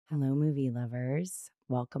Hello, movie lovers.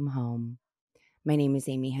 Welcome home. My name is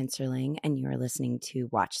Amy Henserling, and you are listening to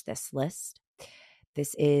Watch This List.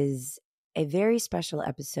 This is a very special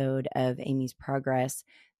episode of Amy's Progress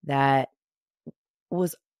that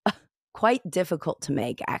was quite difficult to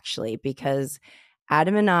make, actually, because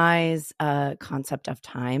Adam and I's concept of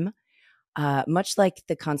time, much like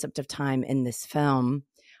the concept of time in this film,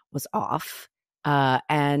 was off.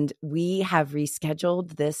 And we have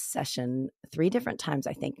rescheduled this session 3 different times,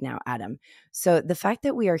 I think now, Adam. So the fact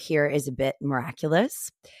that we are here is a bit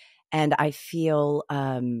miraculous, and I feel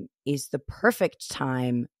is the perfect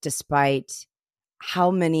time, despite how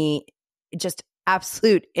many just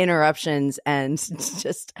absolute interruptions and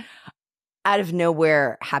just out of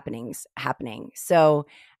nowhere happening. So,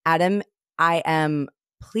 Adam, I am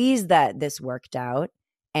pleased that this worked out.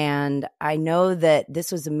 And I know that this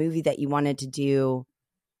was a movie that you wanted to do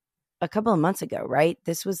a couple of months ago, right?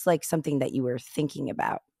 This was like something that you were thinking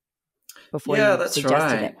about before you that's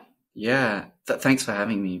suggested right. it. Yeah, thanks for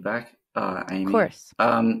having me back, Amy. Of course.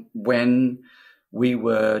 When we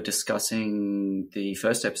were discussing the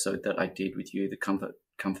first episode that I did with you, the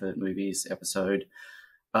comfort movies episode,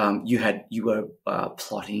 you were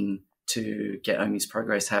plotting to get Amy's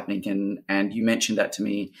Progress happening, and you mentioned that to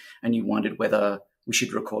me, and you wondered whether we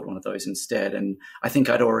should record one of those instead. And I think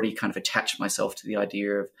I'd already kind of attached myself to the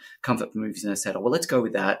idea of comfort movies, and I said, oh, well, let's go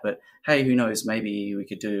with that. But hey, who knows? Maybe we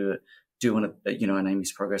could do an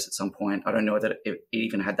Amy's Progress at some point. I don't know that it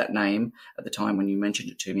even had that name at the time when you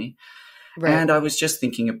mentioned it to me. Right. And I was just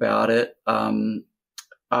thinking about it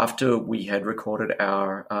after we had recorded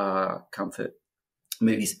our comfort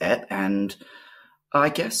movies ep, and I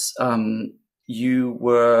guess you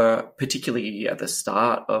were, particularly at the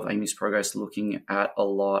start of Amy's Progress, looking at a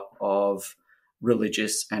lot of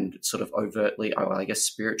religious and sort of overtly, I guess,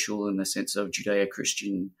 spiritual in the sense of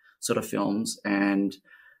Judeo-Christian sort of films, and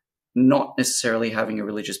not necessarily having a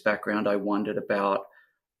religious background. I wondered about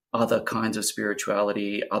other kinds of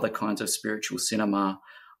spirituality, other kinds of spiritual cinema,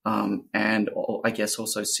 and I guess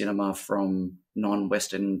also cinema from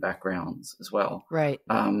non-Western backgrounds as well. Right.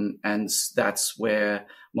 And that's where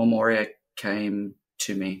Memoria came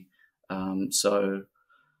to me. That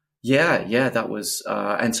was,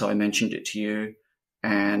 and so I mentioned it to you,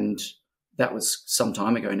 and that was some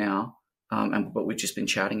time ago now. But we've just been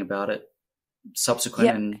chatting about it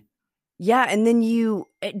subsequent. Yeah. And then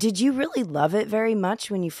did you really love it very much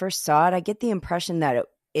when you first saw it? I get the impression that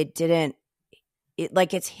it didn't,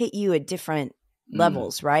 it's hit you at different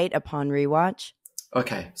levels, right? Upon rewatch.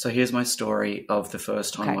 Okay, so here's my story of the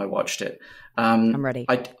first time I watched it. I'm ready.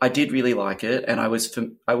 I did really like it, and I was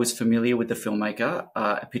familiar with the filmmaker,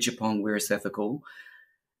 Apichatpong Weerasethakul.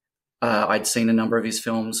 I'd seen a number of his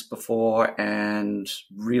films before and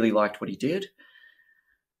really liked what he did.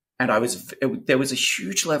 And there was a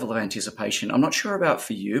huge level of anticipation. I'm not sure about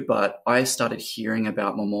for you, but I started hearing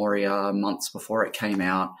about Memoria months before it came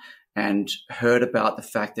out, and heard about the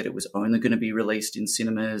fact that it was only going to be released in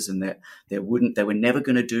cinemas, and that they were never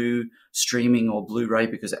going to do streaming or Blu-ray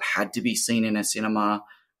because it had to be seen in a cinema,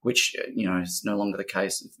 which, is no longer the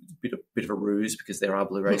case. It's a bit of a ruse because there are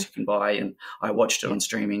Blu-rays you can buy, and I watched it on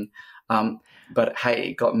streaming. But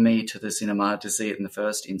hey, it got me to the cinema to see it in the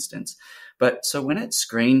first instance. But so when it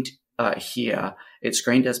screened here, it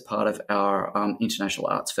screened as part of our International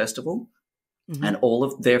Arts Festival. Mm-hmm. And all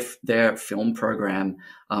of their film program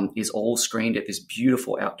is all screened at this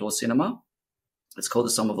beautiful outdoor cinema. It's called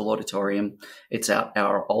the Somerville Auditorium. It's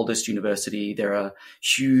our oldest university. There are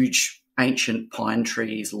huge ancient pine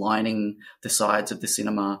trees lining the sides of the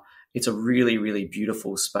cinema. It's a really, really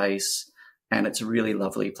beautiful space, and it's a really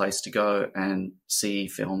lovely place to go and see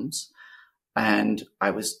films. And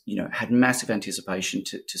I had massive anticipation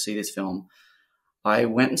to see this film. I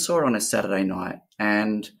went and saw it on a Saturday night,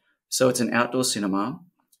 and so it's an outdoor cinema.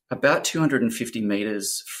 About 250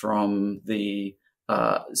 meters from the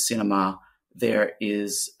cinema, there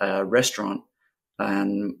is a restaurant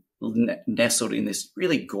nestled in this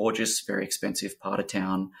really gorgeous, very expensive part of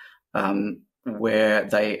town, where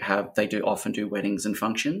they often do weddings and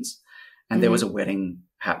functions. And there was a wedding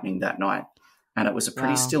happening that night. And it was a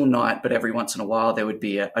pretty still night, but every once in a while there would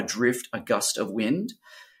be a gust of wind.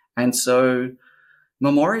 And so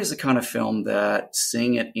Memoria is the kind of film that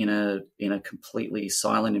seeing it in a completely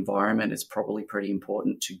silent environment is probably pretty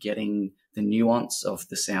important to getting the nuance of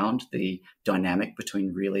the sound, the dynamic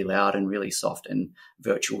between really loud and really soft and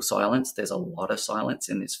virtual silence. There's a lot of silence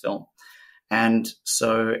in this film. And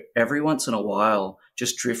so every once in a while,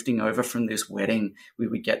 just drifting over from this wedding, we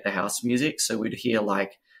would get the house music. So we'd hear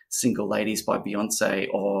like Single Ladies by Beyonce,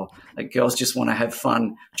 or like Girls Just Want to Have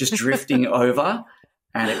Fun, just drifting over.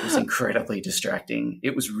 and it was incredibly distracting.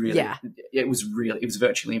 It was Yeah.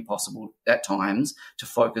 virtually impossible at times to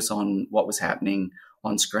focus on what was happening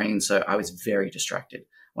on screen. So I was very distracted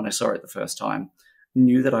when I saw it the first time.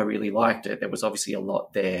 Knew that I really liked it. There was obviously a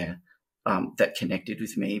lot there that connected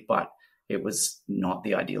with me, but it was not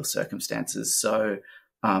the ideal circumstances. So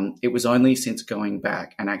it was only since going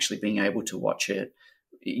back and actually being able to watch it,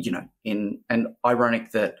 and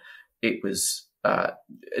ironic that it was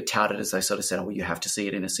touted as they sort of said, oh, well, you have to see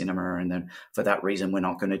it in a cinema, and then for that reason, we're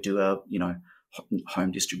not going to do a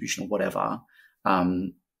home distribution or whatever.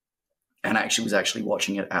 And actually was actually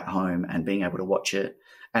watching it at home and being able to watch it.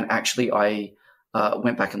 And actually, I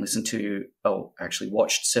went back and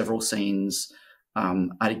watched several scenes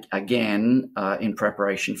again in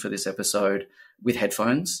preparation for this episode with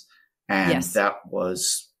headphones, and Yes. that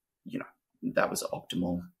was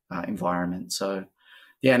optimal environment. So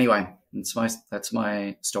yeah, anyway, that's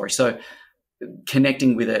my story. So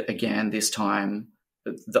connecting with it again this time,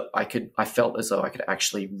 I felt as though I could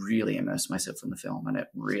actually really immerse myself in the film, and it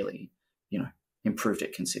really, improved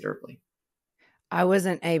it considerably. I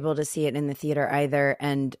wasn't able to see it in the theater either,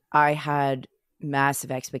 and I had massive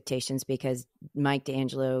expectations because Mike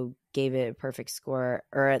D'Angelo gave it a perfect score,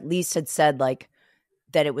 or at least had said like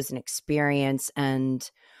that it was an experience and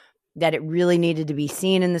that it really needed to be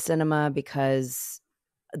seen in the cinema because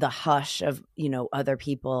the hush of, other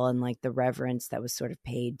people and like the reverence that was sort of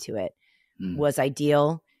paid to it was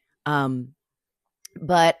ideal.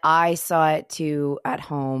 But I saw it too at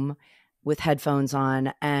home with headphones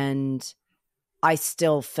on, and I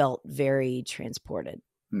still felt very transported.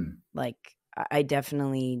 Like I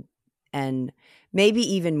definitely, and maybe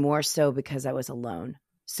even more so because I was alone.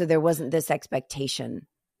 So there wasn't this expectation,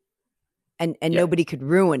 and nobody could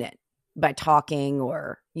ruin it by talking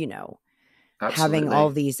or, having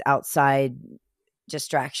all these outside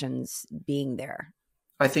distractions being there.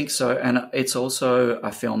 I think so. And it's also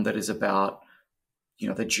a film that is about,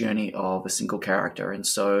 the journey of a single character. And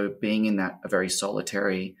so being in a very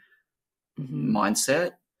solitary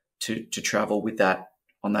mindset to travel with that,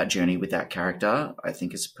 on that journey with that character, I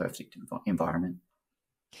think is a perfect environment.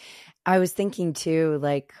 I was thinking too,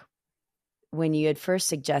 like when you had first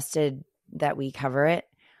suggested that we cover it,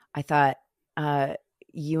 I thought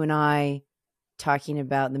you and I talking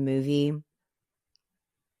about the movie,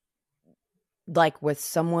 like with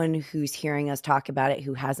someone who's hearing us talk about it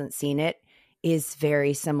who hasn't seen it, is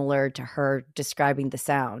very similar to her describing the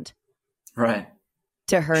sound. Right.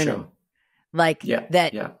 To Hernan. Sure. Like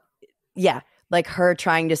that. Yeah. Yeah. Like her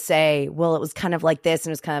trying to say, well, it was kind of like this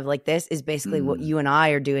and it was kind of like this, is basically what you and I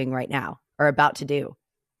are doing right now, or about to do.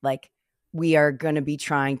 Like we are going to be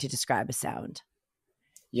trying to describe a sound.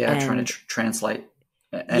 Yeah. And trying to translate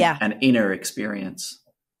an inner experience.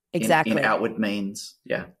 Exactly. In outward means.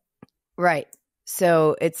 Yeah. Right.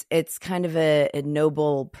 So it's kind of a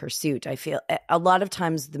noble pursuit. I feel a lot of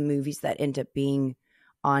times the movies that end up being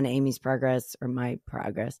on Amy's Progress, or my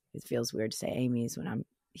progress, it feels weird to say Amy's when I'm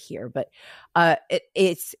here, but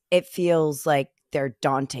it feels like they're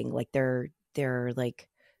daunting, like they're like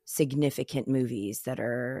significant movies that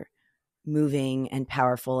are moving and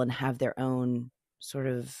powerful and have their own sort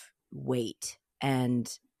of weight.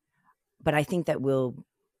 But I think that we'll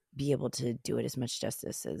be able to do it as much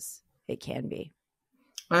justice as it can be.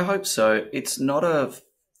 I hope so. It's not a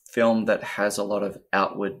film that has a lot of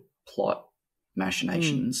outward plot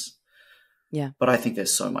machinations. Yeah. But I think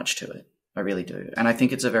there's so much to it. I really do. And I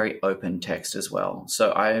think it's a very open text as well.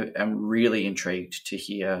 So I am really intrigued to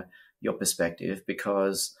hear your perspective,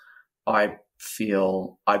 because I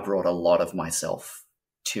feel I brought a lot of myself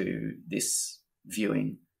to this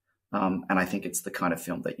viewing. And I think it's the kind of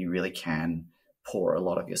film that you really can pour a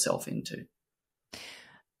lot of yourself into.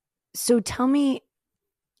 So tell me,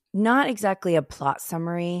 not exactly a plot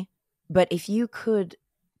summary, but if you could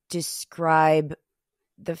describe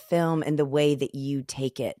the film and the way that you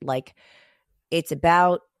take it. Like, it's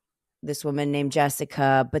about this woman named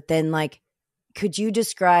Jessica, but then like, could you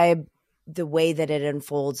describe the way that it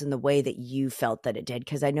unfolds and the way that you felt that it did?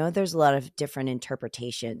 Because I know there's a lot of different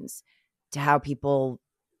interpretations to how people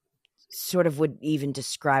sort of would even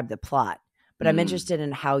describe the plot, but I'm interested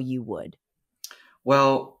in how you would.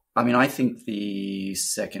 Well, I mean, I think the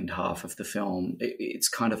second half of the film, it's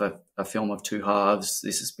kind of a film of two halves.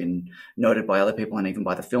 This has been noted by other people and even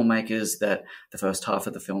by the filmmakers, that the first half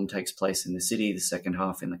of the film takes place in the city, the second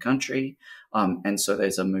half in the country. And so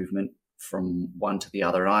there's a movement from one to the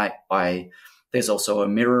other. There's also a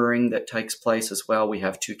mirroring that takes place as well. We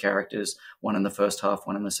have two characters, one in the first half,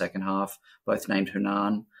 one in the second half, both named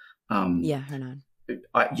Hernan. Hernan.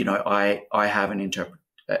 I have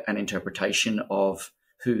an interpretation of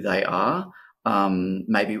who they are.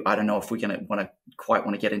 Maybe I don't know if we're going to want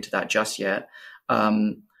to get into that just yet.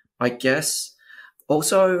 I guess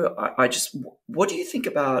also I just, what do you think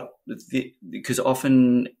about because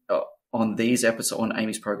often on these episodes, on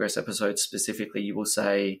Amy's Progress episodes specifically, you will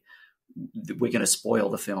say we're going to spoil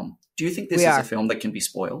the film. Do you think this is a film that can be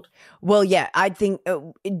spoiled? Well, yeah, I think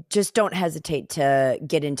just don't hesitate to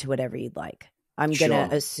get into whatever you'd like. I'm going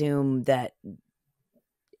to assume that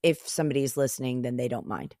if somebody's listening, then they don't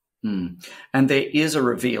mind. And there is a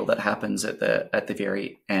reveal that happens at the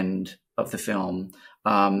very end of the film,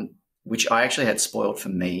 which I actually had spoiled for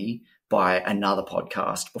me by another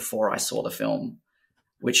podcast before I saw the film,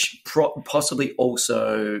 which possibly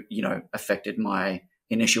also, affected my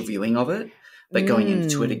initial viewing of it. But going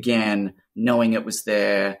into it again, knowing it was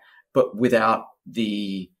there, but without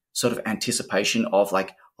the sort of anticipation of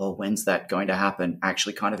like, oh, when's that going to happen?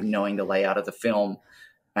 Actually kind of knowing the layout of the film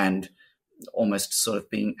and almost sort of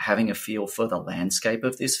having a feel for the landscape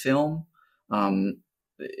of this film.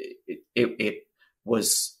 It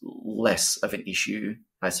was less of an issue,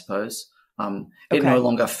 I suppose. It no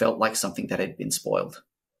longer felt like something that had been spoiled,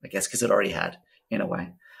 I guess, because it already had in a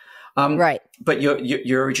way. Right. But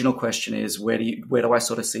your original question is where do I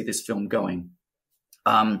sort of see this film going?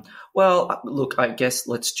 Well, look, I guess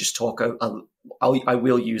let's just talk. I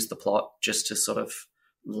will use the plot just to sort of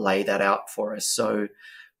lay that out for us. So,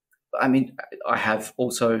 I mean, I have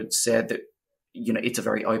also said that, it's a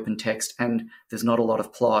very open text and there's not a lot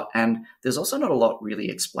of plot, and there's also not a lot really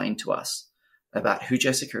explained to us about who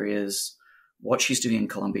Jessica is, what she's doing in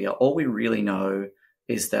Colombia. All we really know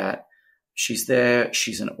is that she's there.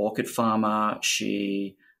 She's an orchid farmer.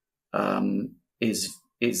 She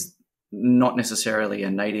is not necessarily a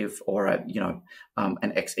native or even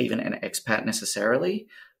an expat necessarily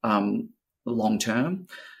long term,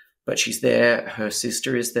 but she's there. Her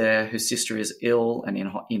sister is there. Her sister is ill and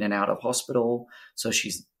in and out of hospital, so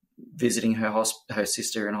she's visiting her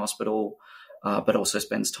sister in hospital, but also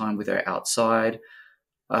spends time with her outside.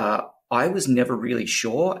 I was never really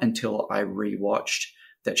sure until I rewatched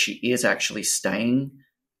that she is actually staying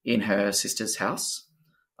in her sister's house.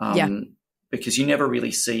 Because you never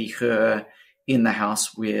really see her in the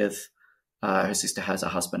house with her sister has a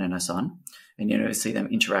husband and a son, and you never see them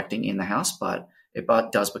interacting in the house, but it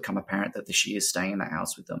does become apparent that she is staying in the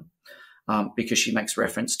house with them because she makes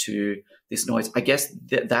reference to this noise. I guess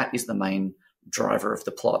that is the main driver of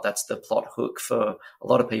the plot. That's the plot hook for a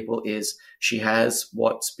lot of people, is she has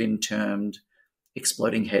what's been termed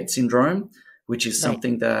exploding head syndrome, which is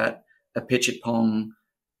something that Apichatpong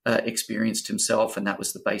experienced himself, and that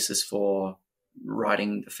was the basis for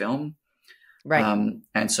writing the film. Right.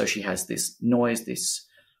 And so she has this noise, this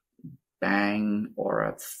bang or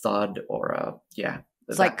a thud or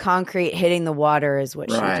it's like concrete hitting the water is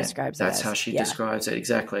what she describes it as. That's how she describes it,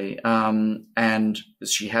 exactly. And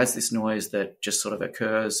she has this noise that just sort of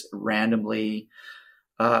occurs randomly.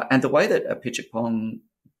 And the way that Apichatpong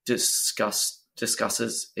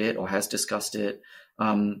discusses it or has discussed it,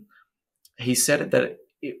 he said that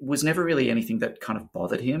it was never really anything that kind of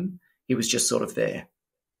bothered him. It was just sort of there.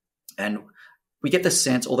 And we get the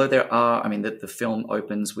sense, although the film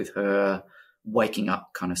opens with her waking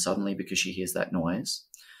up kind of suddenly because she hears that noise.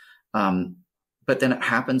 But then it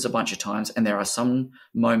happens a bunch of times, and there are some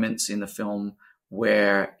moments in the film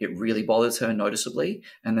where it really bothers her noticeably,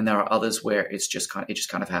 and then there are others where it just kind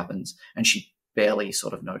of happens, and she barely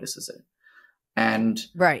sort of notices it. And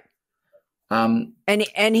right.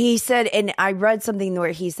 And he said, and I read something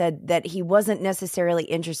where he said that he wasn't necessarily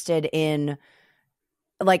interested in,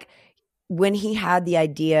 like, when he had the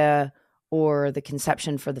idea or the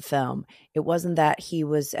conception for the film, it wasn't that he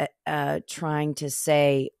was trying to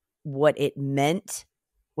say what it meant,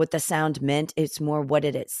 what the sound meant. It's more, what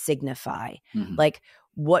did it signify? Mm-hmm. Like,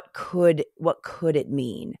 what could it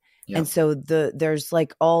mean? Yep. And so there's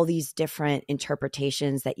like all these different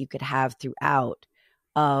interpretations that you could have throughout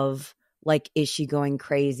of, like, is she going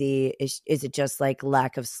crazy? Is it just like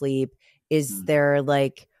lack of sleep? Is there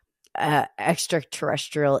like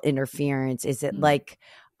extraterrestrial interference? Is it like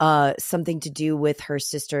something to do with her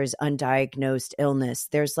sister's undiagnosed illness?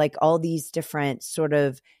 There's like all these different sort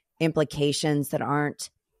of implications that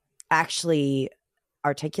aren't actually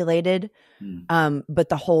articulated. But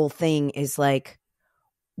the whole thing is like,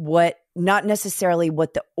 not necessarily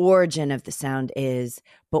what the origin of the sound is,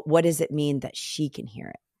 but what does it mean that she can hear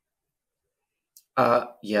it?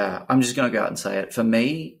 I'm just going to go out and say it. For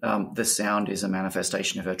me, the sound is a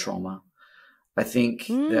manifestation of her trauma. I think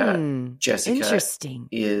that Jessica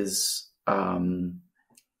is,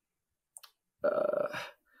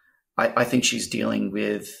 I think she's dealing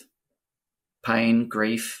with pain,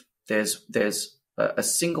 grief. There's a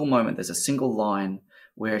single moment, there's a single line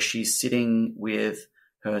where she's sitting with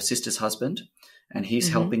her sister's husband, and he's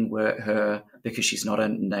helping her because she's not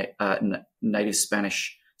a native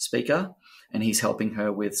Spanish speaker, and he's helping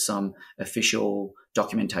her with some official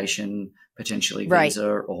documentation, potentially visa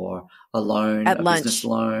or a loan, at a lunch. business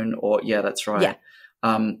loan, or yeah, that's right. Yeah.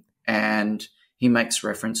 And he makes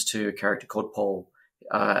reference to a character called Paul.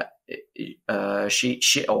 She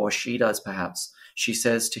does perhaps. She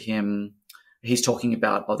says to him, he's talking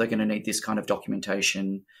about, they're going to need this kind of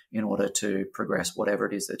documentation in order to progress whatever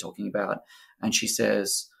it is they're talking about. And she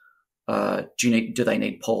says, do they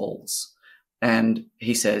need Paul's? And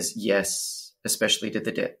he says, yes, especially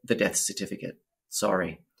the death certificate.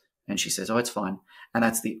 Sorry. And she says, oh, it's fine. And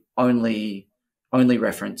that's the only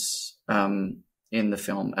reference in the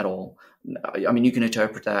film at all. I mean, you can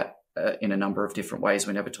interpret that in a number of different ways.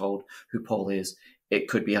 We're never told who Paul is. It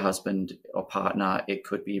could be a husband or partner. It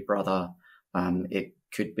could be a brother. It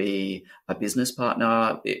could be a business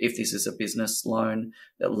partner. If this is a business loan,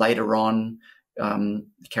 later on, the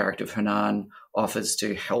character of Hernan offers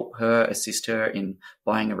to help her, assist her in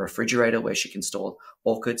buying a refrigerator where she can store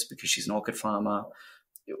orchids because she's an orchid farmer.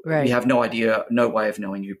 Right. We have no idea, no way of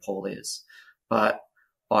knowing who Paul is. But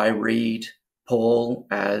I read Paul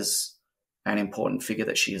as an important figure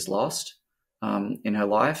that she has lost in her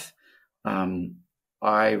life.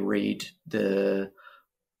 I read the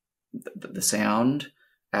sound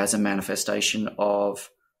as a manifestation of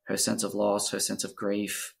her sense of loss, her sense of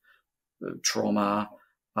grief, trauma.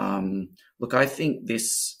 Look, I think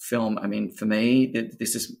this film, I mean, for me,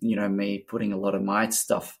 this is, me putting a lot of my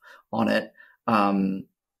stuff on it.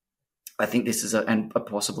 I think this is and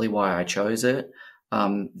possibly why I chose it.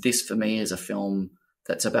 This for me is a film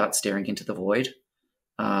that's about staring into the void.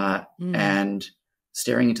 And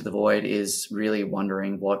staring into the void is really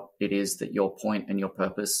wondering what it is that your point and your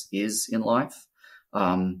purpose is in life.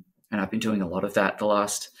 And I've been doing a lot of that the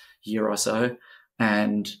last year or so.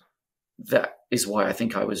 And that is why I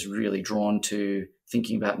think I was really drawn to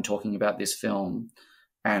thinking about and talking about this film.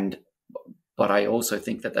 But I also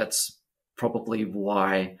think that that's probably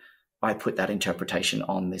why I put that interpretation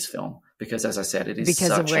on this film. Because as I said, it is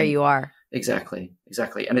because of where you are. Exactly.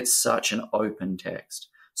 And it's such an open text.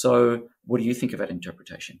 So what do you think of that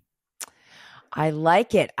interpretation? I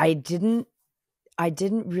like it. I didn't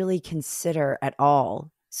really consider at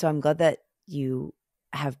all. So I'm glad that you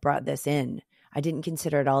have brought this in. I didn't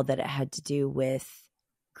consider at all that it had to do with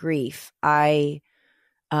grief. I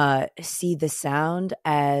see the sound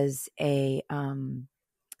as a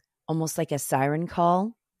almost like a siren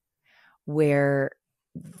call where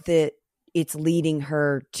it's leading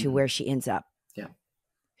her to where she ends up. Yeah.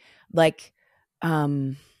 Like,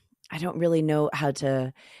 I don't really know how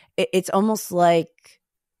to, it's almost like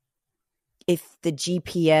if the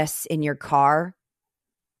GPS in your car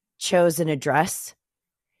chose an address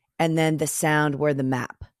and then the sound were the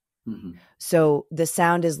map. Mm-hmm. So the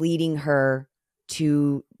sound is leading her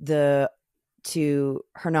to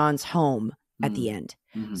Hernan's home at the end,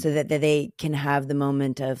 so that they can have the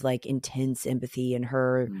moment of like intense empathy and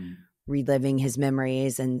her reliving his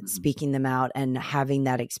memories and speaking them out and having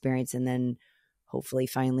that experience, and then hopefully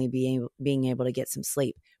finally being able to get some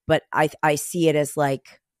sleep. But I see it as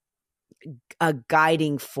like a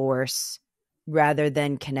guiding force rather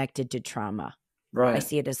than connected to trauma. Right. I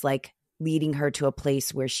see it as like leading her to a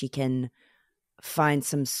place where she can find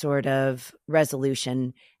some sort of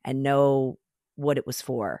resolution and know what it was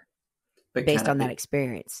for, but based on that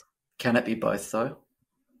experience. Can it be both though?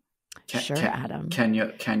 Sure, Adam. Can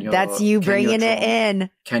your that's you bringing it in.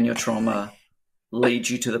 Can your trauma lead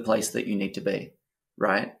you to the place that you need to be?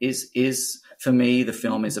 Right? Is for me, the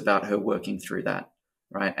film is about her working through that.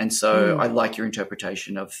 Right. And so I like your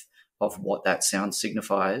interpretation of what that sound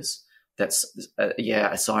signifies. That's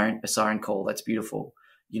a siren call. That's beautiful.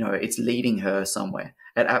 It's leading her somewhere.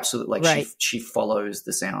 It absolutely, like she follows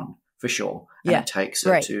the sound for sure. And it takes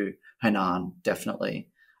her to Hernan, definitely.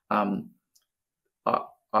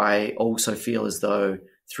 I also feel as though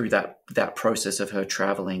through that process of her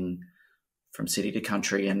traveling from city to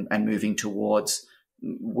country and moving towards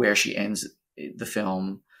where she ends the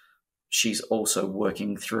film, she's also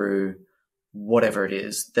working through whatever it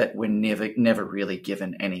is that we're never really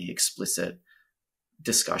given any explicit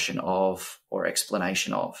discussion of or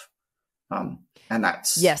explanation of. And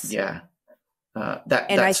that's, yes. Yeah.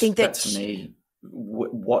 I think that's for me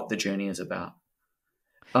what the journey is about.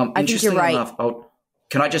 I think you're right. Enough,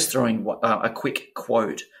 can I just throw in a quick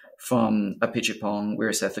quote from Apichatpong,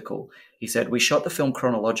 Where's Ethical? He said, "We shot the film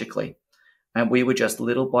chronologically, and we were just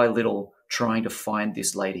little by little trying to find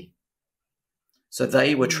this lady." So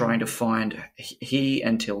they were trying to find, he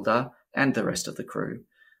and Tilda and the rest of the crew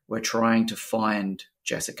were trying to find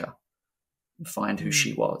Jessica, find who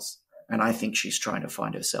she was. And I think she's trying to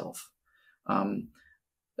find herself.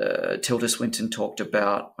 Tilda Swinton talked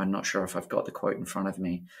about, I'm not sure if I've got the quote in front of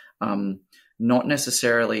me, not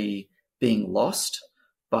necessarily being lost,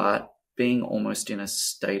 but being almost in a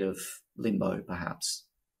state of limbo, perhaps.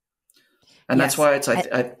 And Yes. that's why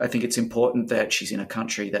I think it's important that she's in a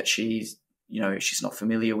country that she's not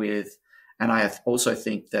familiar with. And I also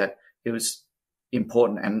think that it was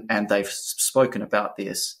important, and they've spoken about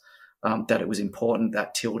this, that it was important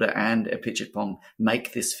that Tilda and Epichatpong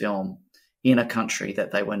make this film in a country that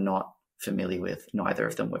they were not familiar with. Neither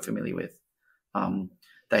of them were familiar with.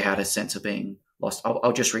 They had a sense of being lost.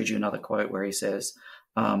 I'll just read you another quote where he says,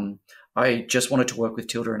 I just wanted to work with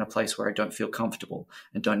Tilda in a place where I don't feel comfortable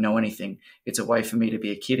and don't know anything. It's a way for me to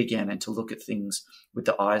be a kid again and to look at things with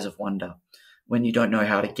the eyes of wonder. When you don't know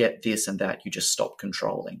how to get this and that, you just stop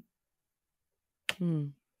controlling.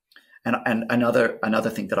 And another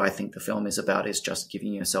thing that I think the film is about is just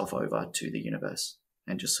giving yourself over to the universe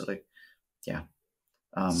and just sort of,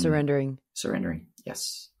 surrendering.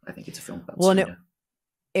 Yes, I think it's a film about Well, surrender.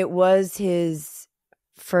 It was his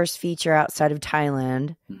first feature outside of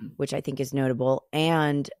Thailand, which I think is notable.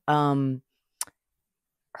 And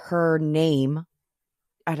her name,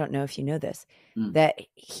 I don't know if you know this, that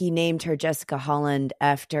he named her Jessica Holland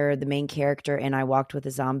after the main character in I Walked with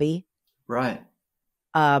a Zombie. Right.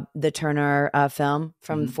 The Turner film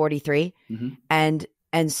from 43. And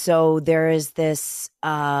so there is this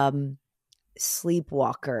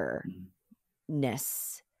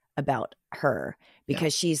sleepwalker-ness about her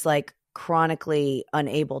because she's like chronically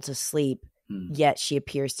unable to sleep, yet she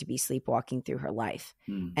appears to be sleepwalking through her life.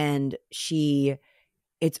 And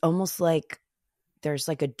it's almost like there's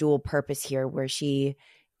like a dual purpose here where she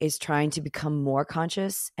is trying to become more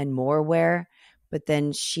conscious and more aware, but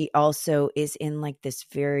then she also is in like this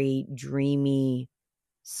very dreamy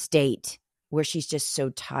state where she's just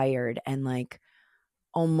so tired and like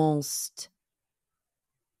almost,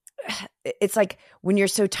 it's like when you're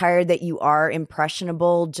so tired that you are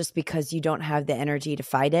impressionable just because you don't have the energy to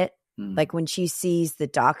fight it. Like when she sees the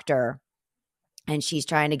doctor and she's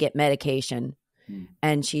trying to get medication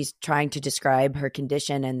and she's trying to describe her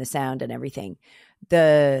condition and the sound and everything,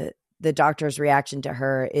 the doctor's reaction to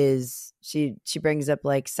her is she brings up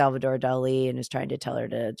like Salvador Dali and is trying to tell her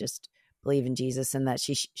to just believe in Jesus and that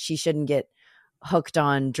she shouldn't get hooked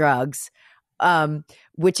on drugs,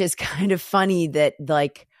 which is kind of funny that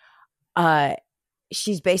like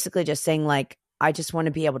she's basically just saying like, I just want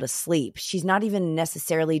to be able to sleep. She's not even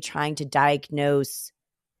necessarily trying to diagnose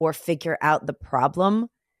or figure out the problem.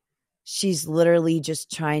 She's literally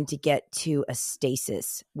just trying to get to a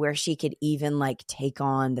stasis where she could even like take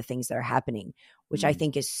on the things that are happening, which I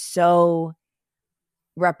think is so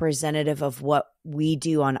representative of what we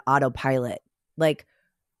do on autopilot. Like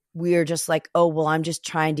we're just like, oh, well, I'm just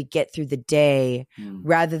trying to get through the day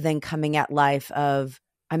rather than coming at life of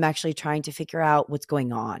I'm actually trying to figure out what's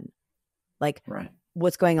going on. Like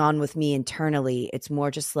what's going on with me internally. It's more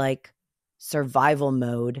just like survival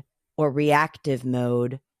mode or reactive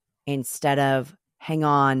mode instead of hang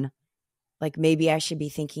on, like maybe I should be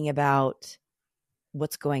thinking about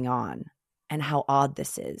what's going on and how odd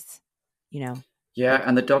this is, you know? Yeah,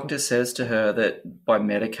 and the doctor says to her that by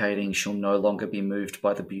medicating, she'll no longer be moved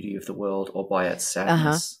by the beauty of the world or by its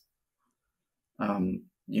sadness.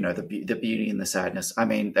 You know, the beauty and the sadness. I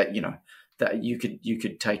mean, that, you know, that you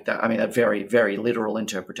could take that. I mean, a very, very literal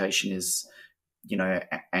interpretation is, you know,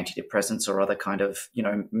 antidepressants or other kind of, you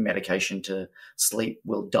know, medication to sleep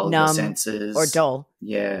will dull your senses. Or dull.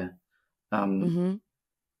 Yeah. And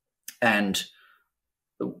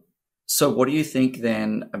so what do you think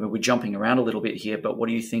then? I mean, we're jumping around a little bit here, but what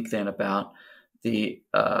do you think then about the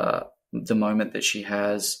moment that she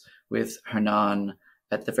has with Hernan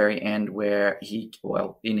at the very end where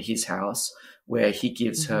in his house, where he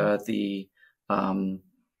gives her the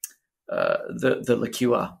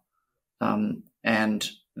liqueur, and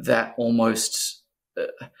that almost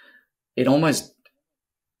it almost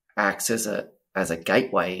acts as a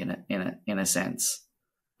gateway in a sense,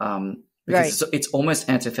 because it's almost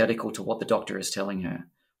antithetical to what the doctor is telling her.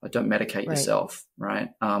 Like, don't medicate yourself, right?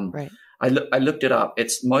 I looked it up.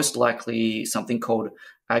 It's most likely something called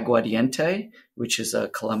aguardiente, which is a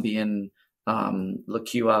Colombian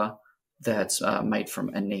liqueur that's made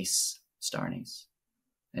from anise, star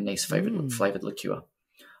anise flavored liqueur.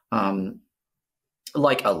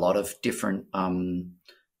 Like a lot of different,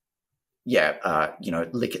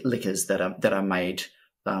 liquors that are made,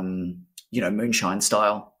 moonshine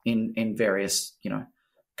style in various,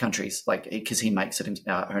 countries. Like because he makes it,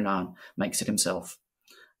 Hernan makes it himself.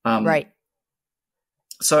 Right.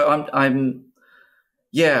 So I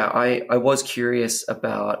was curious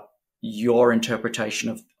about your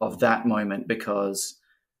interpretation of that moment, because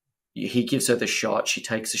he gives her the shot. She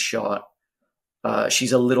takes a shot.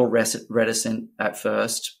 She's a little reticent at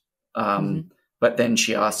first, Mm-hmm. but then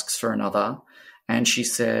she asks for another, and she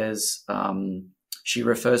says, she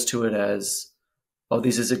refers to it as, "Oh,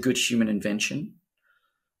 this is a good human invention,"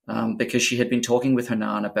 because she had been talking with her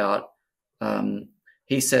nan about.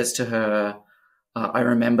 He says to her, "I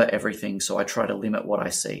remember everything, so I try to limit what I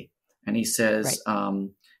see." And he says, Right.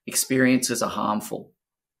 "Experiences are harmful."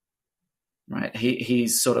 Right?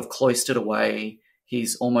 He's sort of cloistered away.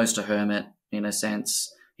 He's almost a hermit in a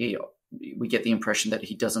sense. We get the impression that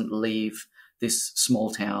he doesn't leave this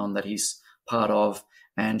small town that he's part of.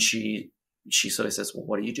 And she sort of says, "Well,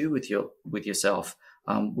 what do you do with yourself?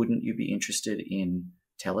 Wouldn't you be interested in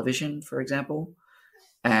television, for example?"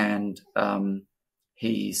 And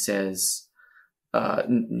he says,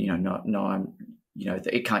 no, no,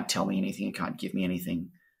 it can't tell me anything. It can't give me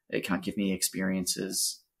anything. It can't give me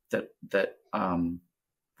experiences that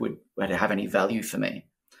would have any value for me."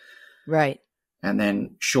 Right. And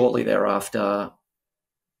then shortly thereafter,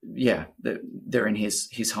 they're in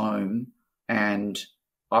his home, and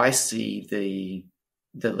I see the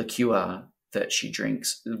liqueur that she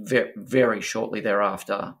drinks very, very shortly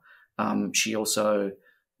thereafter. She also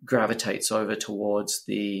gravitates over towards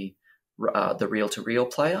the reel-to-reel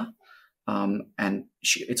player, and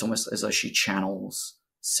it's almost as though she channels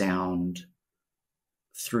sound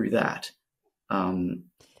through that. And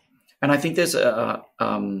I think there's a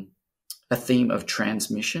theme of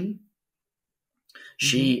transmission.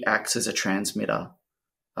 She acts as a transmitter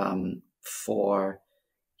for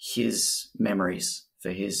his memories, for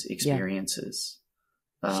his experiences.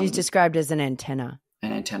 She's described as an antenna.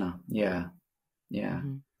 An antenna, yeah.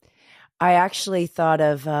 Mm-hmm. I actually thought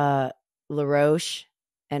of LaRoche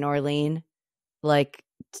and Orlean, like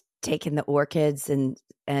taking the orchids and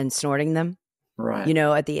snorting them. Right.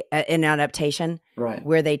 At the in adaptation, right,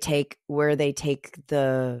 where they take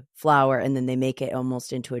the flower and then they make it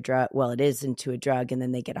almost into a drug. Well, it is into a drug, and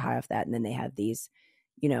then they get high off that, and then they have these,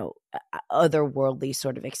 otherworldly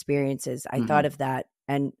sort of experiences. I thought of that,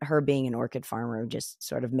 and her being an orchid farmer just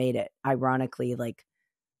sort of made it ironically like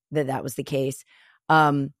that was the case.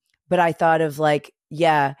 But I thought of that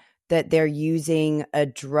they're using a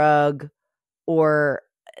drug or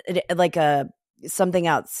like something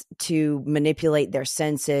else to manipulate their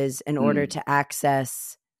senses in order to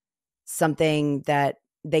access something that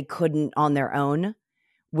they couldn't on their own,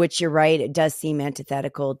 which you're right. It does seem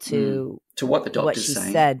antithetical to what the doctor's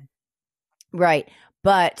saying. Said. Right.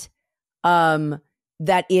 But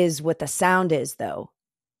that is what the sound is, though.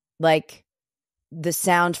 Like, the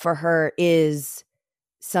sound for her is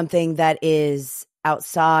something that is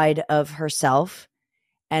outside of herself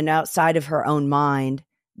and outside of her own mind.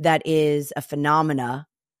 That is a phenomena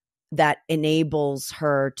that enables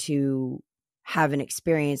her to have an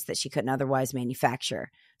experience that she couldn't otherwise manufacture.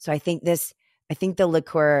 So I think the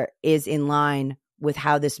liqueur is in line with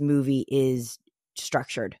how this movie is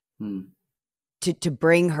structured to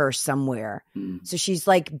bring her somewhere. So she's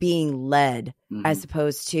like being led as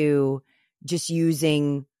opposed to just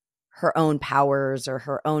using her own powers or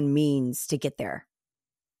her own means to get there.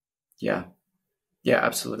 Yeah. Yeah,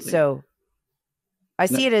 absolutely. So I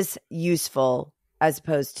see it as useful as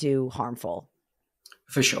opposed to harmful.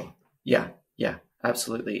 For sure. Yeah. Yeah,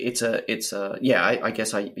 absolutely. It's a I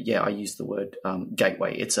guess I use the word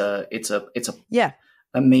gateway. It's a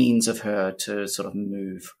means of her to sort of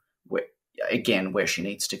move where she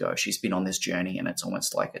needs to go. She's been on this journey, and it's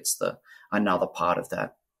almost like it's another part of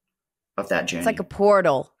that journey. It's like a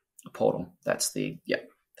portal. A portal. That's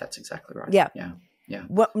exactly right. Yeah. Yeah. Yeah.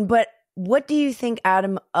 But what do you think,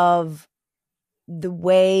 Adam, of the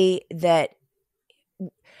way that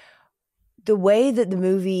the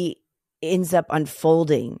movie ends up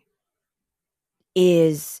unfolding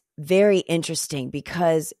is very interesting,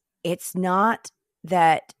 because it's not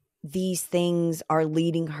that these things are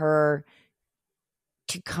leading her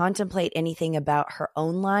to contemplate anything about her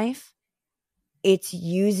own life. It's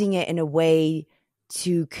using it in a way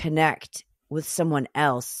to connect with someone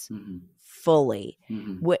else fully,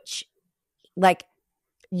 which, like,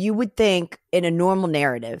 you would think in a normal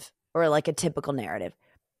narrative or like a typical narrative,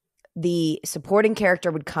 the supporting character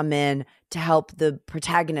would come in to help the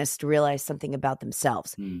protagonist realize something about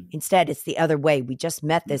themselves. Instead, it's the other way. We just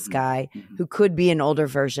met this guy who could be an older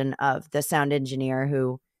version of the sound engineer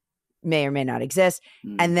who may or may not exist.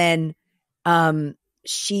 And then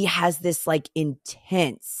she has this like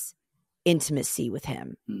intense intimacy with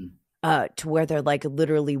him. to where they're like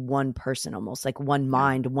literally one person, almost like one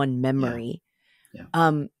mind, one memory.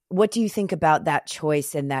 Yeah. What do you think about that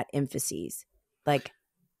choice and that emphasis? Like,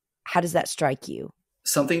 how does that strike you?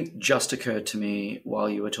 Something just occurred to me while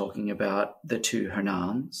you were talking about the two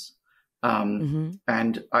Hernans. And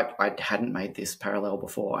I hadn't made this parallel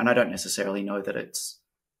before, and I don't necessarily know that it's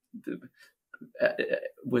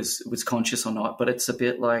was conscious or not, but it's a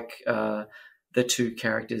bit like the two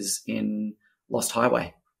characters in Lost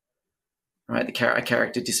Highway, right? A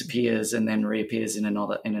character disappears and then reappears in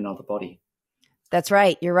another body. That's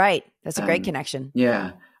right. You're right. That's a great connection.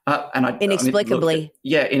 Yeah. Inexplicably.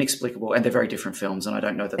 Inexplicable. And they're very different films, and I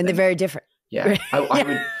don't know that. And they're very different. Yeah.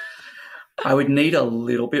 I would need a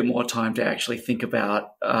little bit more time to actually think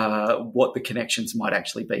about what the connections might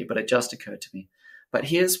actually be, but it just occurred to me. But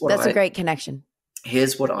here's what That's a great connection.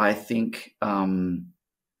 Here's what I think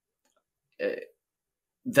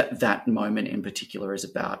that moment in particular is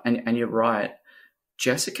about. And you're right.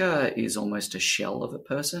 Jessica is almost a shell of a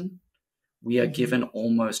person. We are given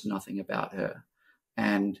almost nothing about her.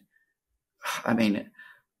 And I mean,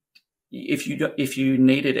 if you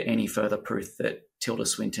needed any further proof that Tilda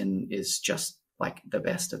Swinton is just like the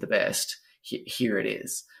best of the best, here it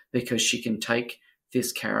is, because she can take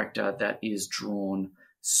this character that is drawn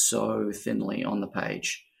so thinly on the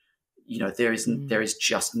page. There is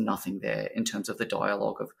just nothing there in terms of the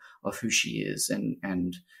dialogue of who she is,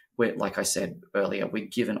 and we're, like I said earlier, we're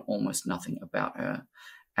given almost nothing about her,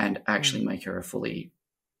 and actually make her a fully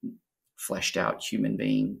fleshed out human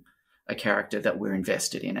being, a character that we're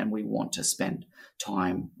invested in and we want to spend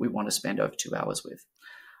over 2 hours with.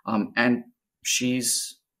 And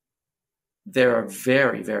there are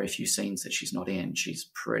very, very few scenes that she's not in. She's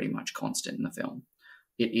pretty much constant in the film.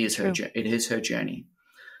 It is her journey.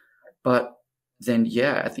 But then,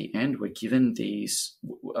 at the end, we're given these,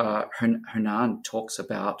 Hernan talks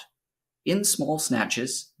about, in small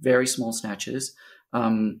snatches, very small snatches,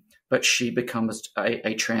 but she becomes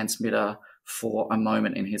a transmitter for a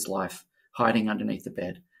moment in his life, hiding underneath the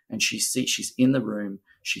bed. And she's in the room.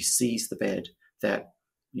 She sees the bed that,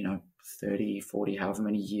 30, 40, however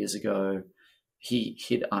many years ago he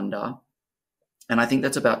hid under. And I think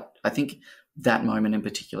that moment in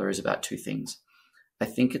particular is about two things. I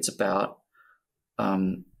think it's about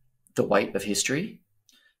the weight of history,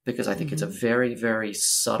 because I think it's a very, very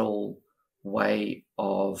subtle way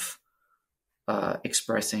of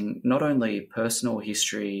expressing not only personal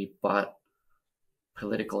history, but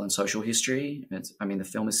political and social history. The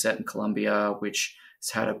film is set in Colombia, which has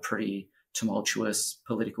had a pretty tumultuous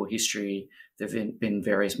political history. There have been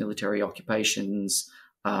various military occupations.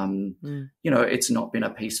 It's not been a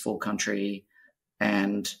peaceful country.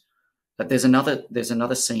 And there's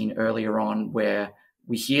another scene earlier on where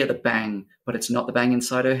we hear the bang, but it's not the bang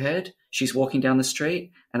inside her head. She's walking down the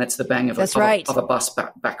street, and it's the bang of a bus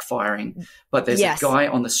backfiring. But there's a guy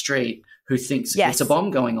on the street who thinks it's a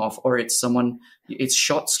bomb going off, or it's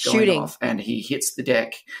shots going off, and he hits the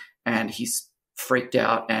deck, and he's freaked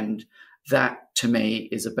out. And that, to me,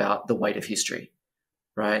 is about the weight of history,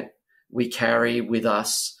 right? We carry with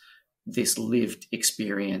us this lived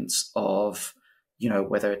experience of,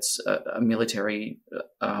 whether it's a military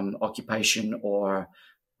occupation or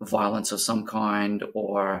violence of some kind,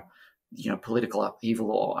 or, political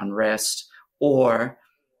upheaval or unrest, or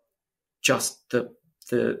just the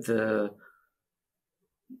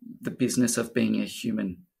business of being a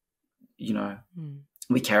human.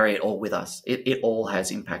 We carry it all with us. It all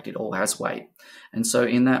has impact. It all has weight. And so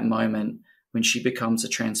in that moment, when she becomes a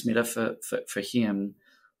transmitter for him,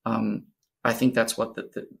 I think that's what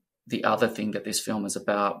the other thing that this film is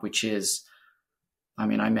about, which is, I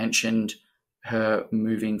mentioned her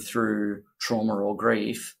moving through trauma or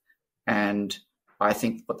grief, and I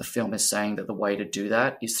think what the film is saying, that the way to do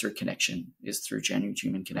that is through connection, is through genuine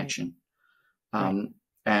human connection. And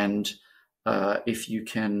if you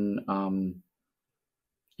can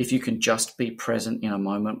just be present in a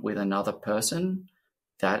moment with another person,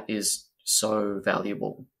 that is so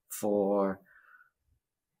valuable for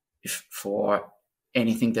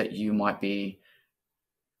anything that you might be.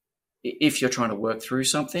 If you're trying to work through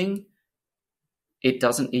something, it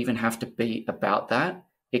doesn't even have to be about that.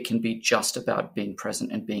 It can be just about being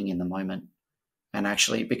present and being in the moment. And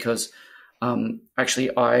actually, because I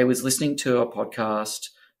was listening to a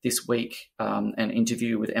podcast this week, an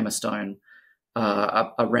interview with Emma Stone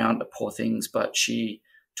around Poor Things, but she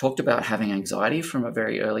talked about having anxiety from a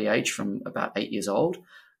very early age, from about 8 years old.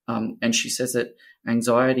 And she says that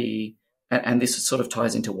anxiety, and this sort of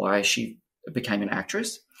ties into why she became an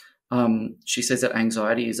actress. She says that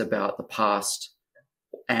anxiety is about the past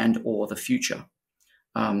and or the future.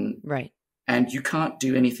 Right. And you can't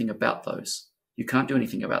do anything about those. You can't do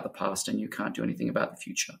anything about the past, and you can't do anything about the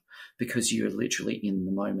future, because you're literally in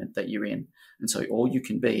the moment that you're in. And so all you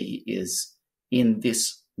can be is in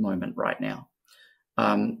this moment right now.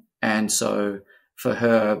 And so for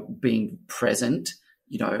her, being present,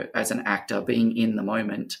 as an actor, being in the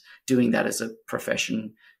moment, doing that as a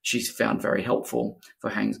profession, she's found very helpful for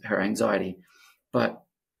her anxiety. But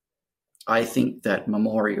I think that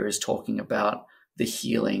Memoria is talking about the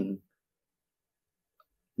healing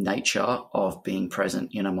nature of being present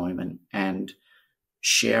in a moment and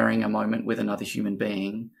sharing a moment with another human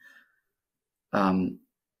being,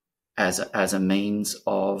 as a means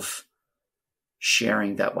of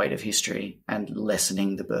sharing that weight of history and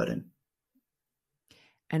lessening the burden.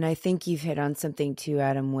 And I think you've hit on something too,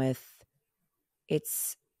 Adam, with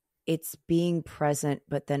it's being present,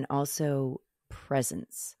 but then also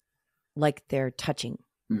presence, like they're touching.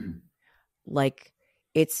 Mm-hmm. Like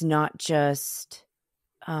it's not just,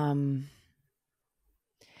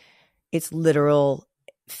 it's literal,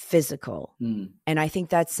 physical. And I think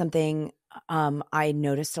that's something I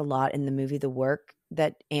noticed a lot in the movie The Work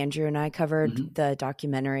that Andrew and I covered, the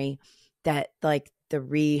documentary, that like the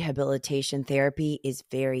rehabilitation therapy is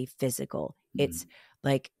very physical. It's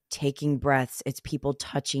like taking breaths. It's people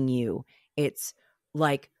touching you. It's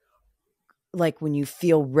like when you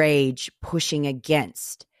feel rage, pushing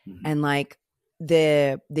against, and like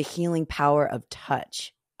the healing power of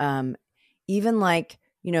touch. Even like,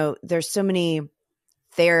 there's so many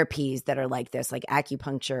therapies that are like this, like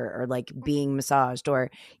acupuncture or like being massaged,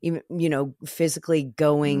 or even, physically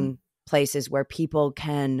going places where people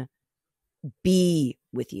can be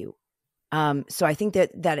with you. So I think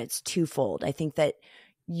that it's twofold. I think that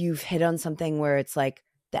you've hit on something where it's like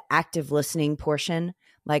the active listening portion,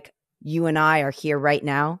 like you and I are here right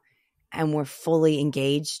now and we're fully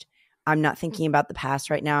engaged. I'm not thinking about the past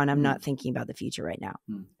right now, and I'm not thinking about the future right now.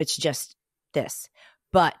 It's just this.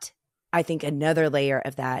 But I think another layer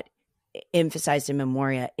of that emphasized in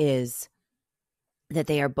Memoria is that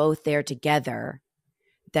they are both there together,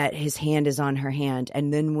 that his hand is on her hand.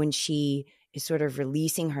 And then when she is sort of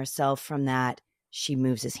releasing herself from that, she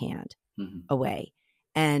moves his hand away.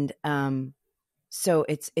 And so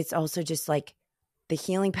it's also just like the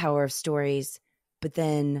healing power of stories, but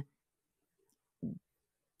then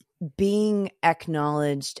being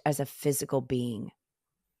acknowledged as a physical being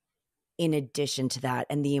in addition to that,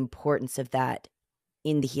 and the importance of that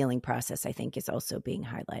in the healing process, I think, is also being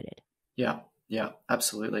highlighted. Yeah,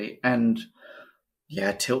 absolutely. And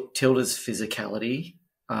yeah, Tilda's physicality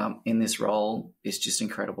in this role is just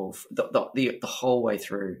incredible. The whole way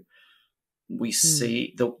through, we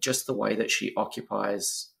see just the way that she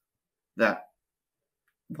occupies that.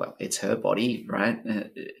 Well, it's her body, right?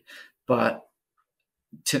 But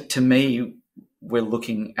to me, we're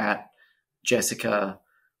looking at Jessica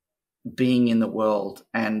being in the world.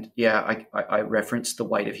 And yeah, I referenced the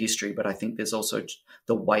weight of history, but I think there's also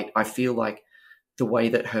the weight. I feel like the way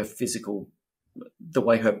that the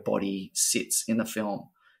way her body sits in the film,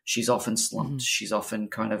 she's often slumped. She's often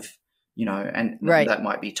kind of, and that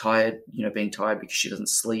might be tired, being tired because she doesn't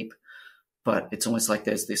sleep. But it's almost like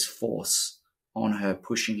there's this force on her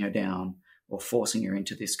pushing her down or forcing her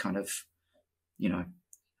into this kind of,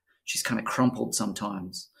 she's kind of crumpled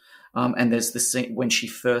sometimes. And there's the scene when she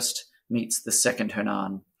first meets the second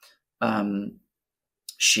Hernan.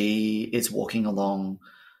 She is walking along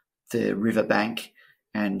the riverbank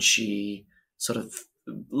and she sort of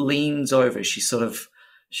leans over.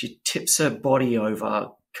 She tips her body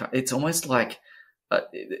over. It's almost like,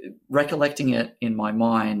 recollecting it in my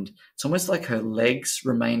mind, it's almost like her legs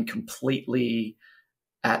remain completely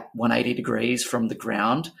at 180 degrees from the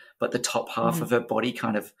ground, but the top half of her body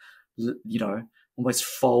kind of, almost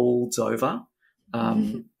folds over.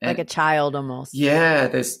 Like a child almost. Yeah,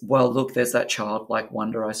 there's that childlike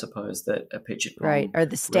wonder, I suppose, that a Apichatpong or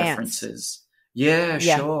the stance references. Yeah,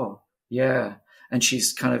 sure. Yeah. And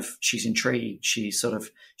she's intrigued. She's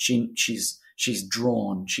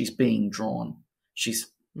drawn. She's being drawn.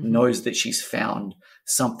 She's knows that she's found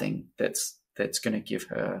something that's going to give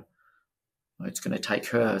her, it's going to take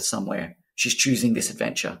her somewhere. She's choosing this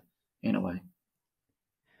adventure in a way.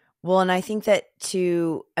 Well, and I think that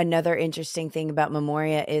too, another interesting thing about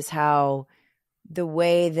Memoria is how the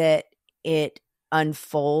way that it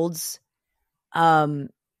unfolds, and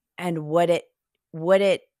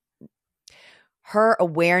her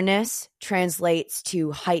awareness translates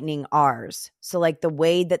to heightening ours. So like the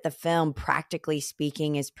way that the film, practically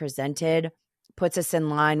speaking, is presented puts us in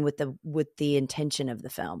line with the intention of the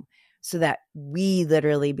film, so that we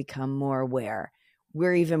literally become more aware.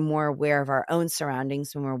 We're even more aware of our own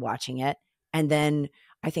surroundings when we're watching it. And then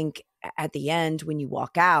I think at the end, when you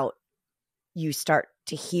walk out, you start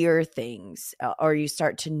to hear things or you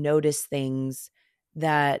start to notice things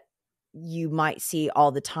that you might see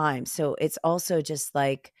all the time. So it's also just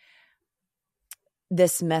like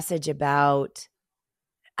this message about,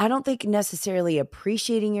 I don't think necessarily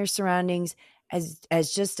appreciating your surroundings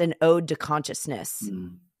as just an ode to consciousness,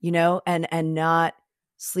 and not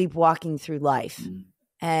sleepwalking through life,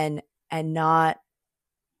 and not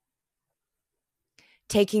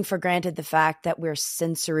taking for granted the fact that we're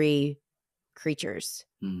sensory creatures,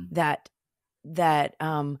 that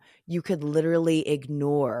you could literally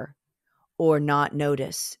ignore or not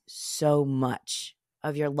notice so much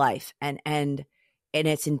of your life, and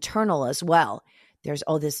it's internal as well. There's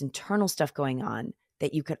all this internal stuff going on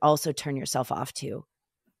that you could also turn yourself off to,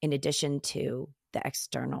 in addition to the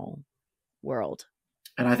external world.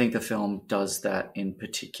 And I think the film does that in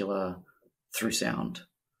particular through sound.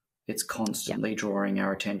 It's constantly drawing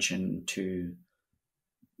our attention to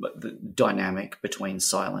the dynamic between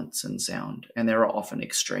silence and sound. And there are often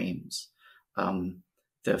extremes.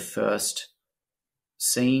 The first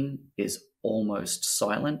scene is almost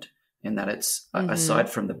silent in that it's, aside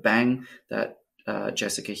from the bang that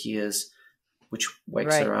Jessica hears, which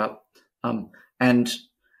wakes her up. And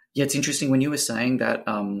yeah, it's interesting when you were saying that,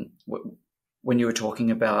 when you were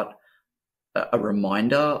talking about a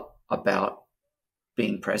reminder about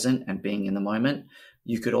being present and being in the moment,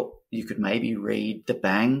 you could maybe read the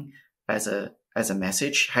bang as a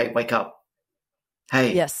message. Hey, wake up.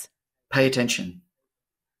 Hey, yes, pay attention.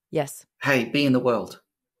 Yes. Hey, be in the world.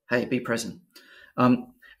 Hey, be present. And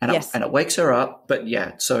it wakes her up. But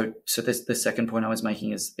yeah, so this, the second point I was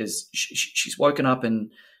making is she's woken up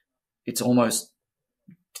and it's almost,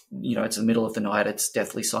 it's the middle of the night. It's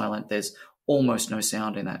deathly silent. There's almost no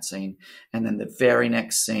sound in that scene. And then the very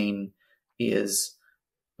next scene is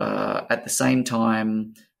at the same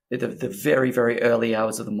time, the very, very early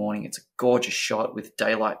hours of the morning. It's a gorgeous shot with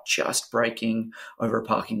daylight just breaking over a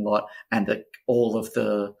parking lot, and all of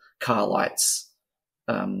the car lights,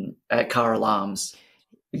 car alarms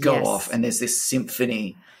go off, and there's this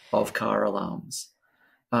symphony of car alarms.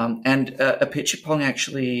 And a picture pong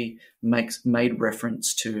actually made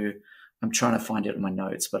reference to, I'm trying to find it in my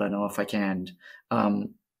notes, but I know if I can,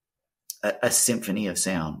 a symphony of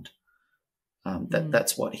sound.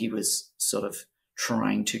 That's what he was sort of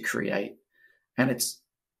trying to create. And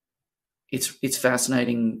it's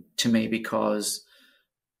fascinating to me because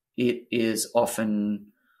it is often,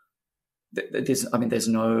 there's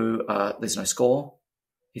no score.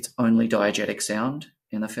 It's only diegetic sound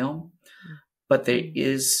in the film, but there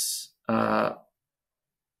is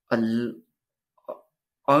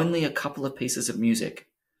only a couple of pieces of music.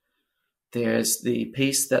 There's the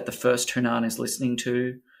piece that the first Hunan is listening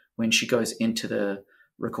to when she goes into the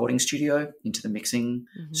recording studio, into the mixing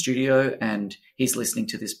studio, and he's listening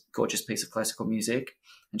to this gorgeous piece of classical music,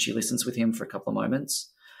 and she listens with him for a couple of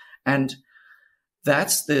moments. And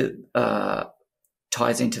that's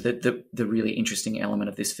ties into the really interesting element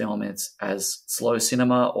of this film. It's as slow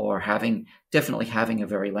cinema, or definitely having a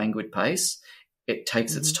very languid pace. It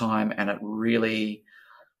takes its time, and it really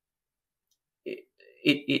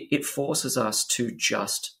it forces us to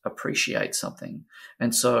just appreciate something.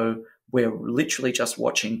 And so we're literally just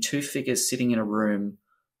watching two figures sitting in a room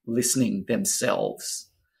listening themselves,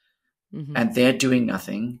 and they're doing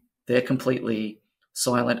nothing. They're completely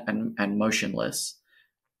silent and motionless.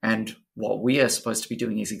 And what we are supposed to be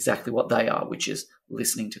doing is exactly what they are, which is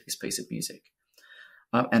listening to this piece of music.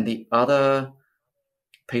 And the other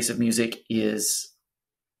piece of music is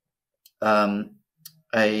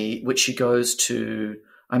which she goes to.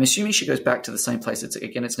 I'm assuming she goes back to the same place.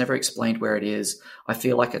 It's never explained where it is. I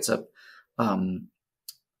feel like it's a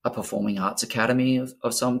performing arts academy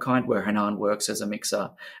of some kind where Hanan works as a mixer,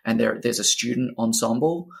 and there's a student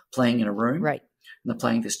ensemble playing in a room, right? And they're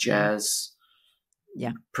playing this jazz,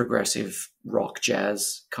 progressive rock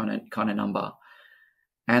jazz kind of number.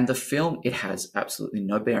 And the film, it has absolutely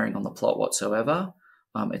no bearing on the plot whatsoever.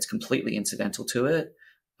 It's completely incidental to it.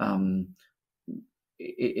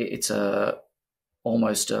 It's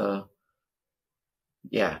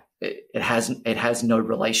it has no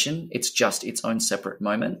relation. It's just its own separate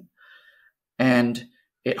moment. And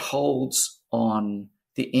it holds on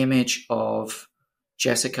the image of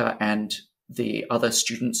Jessica and the other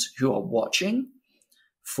students who are watching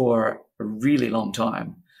for a really long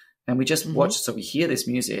time. And we just watch, so we hear this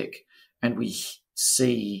music and we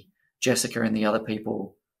see Jessica and the other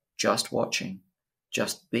people just watching,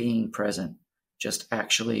 just being present, just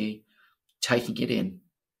actually taking it in,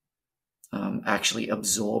 actually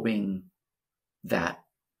absorbing that.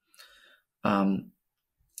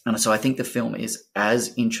 And so I think the film is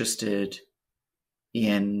as interested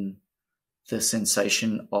in the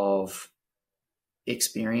sensation of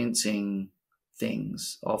experiencing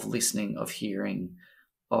things, of listening, of hearing,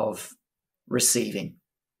 of receiving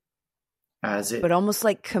as But it. almost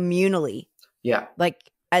like communally, Yeah. like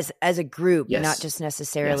as a group, not Yes. just Yes.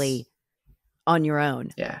 necessarily on your own.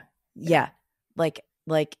 Yeah. Yeah. Like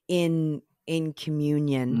in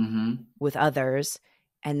communion Mm-hmm. with others,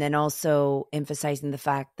 and then also emphasizing the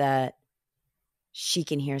fact that she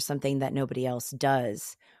can hear something that nobody else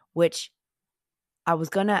does, which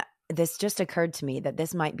this just occurred to me that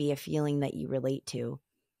this might be a feeling that you relate to,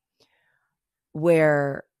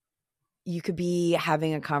 where you could be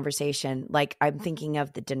having a conversation. Like, I'm thinking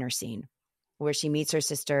of the dinner scene where she meets her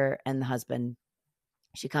sister and the husband.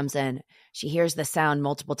 She comes in, she hears the sound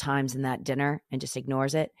multiple times in that dinner and just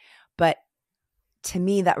ignores it. But to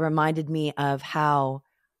me, that reminded me of how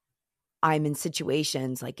I'm in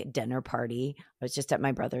situations like a dinner party. I was just at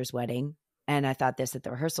my brother's wedding, and I thought this at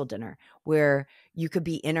the rehearsal dinner, where you could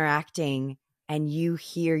be interacting and you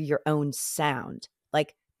hear your own sound.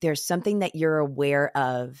 Like, there's something that you're aware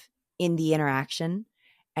of in the interaction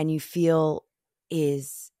and you feel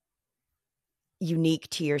is unique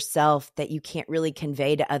to yourself that you can't really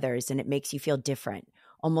convey to others, and it makes you feel different.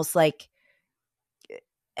 Almost like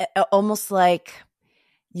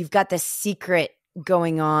you've got this secret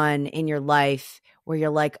going on in your life where you're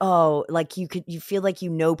like, oh, like you feel like you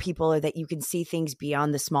know people, or that you can see things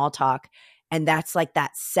beyond the small talk. And that's like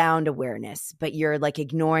that sound awareness, but you're like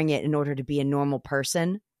ignoring it in order to be a normal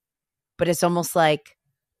person. But it's almost like,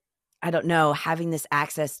 I don't know, having this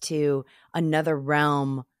access to another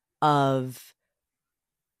realm of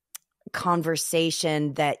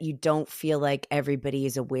conversation that you don't feel like everybody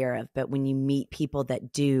is aware of. But when you meet people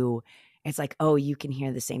that do, it's like, oh, you can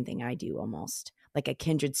hear the same thing I do, almost like a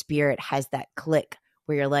kindred spirit has that click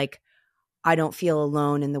where you're like, I don't feel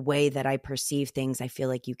alone in the way that I perceive things. I feel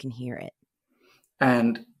like you can hear it.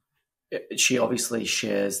 And she obviously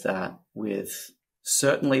shares that with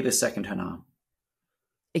certainly the second Hana.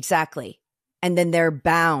 Exactly. And then they're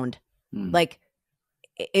bound. Like,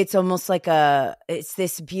 it's almost like it's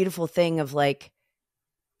this beautiful thing of like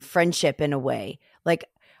friendship in a way. Like,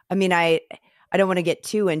 I mean, I don't want to get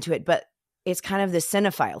too into it, but it's kind of the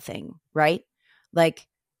cinephile thing, right? Like,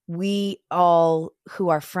 we all who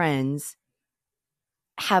are friends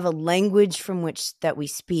have a language from which that we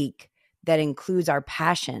speak that includes our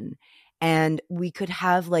passion, and we could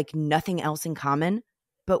have like nothing else in common,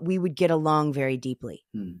 but we would get along very deeply.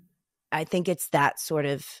 I think it's that sort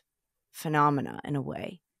of phenomena in a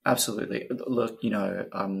way. Absolutely. Look,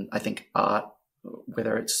 I think art,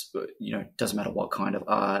 whether it's, doesn't matter what kind of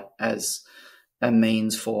art, as a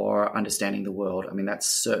means for understanding the world. I mean,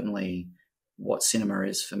 that's certainly what cinema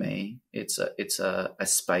is for me. It's a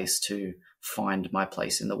space to find my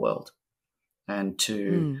place in the world and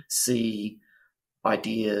to see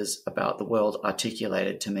ideas about the world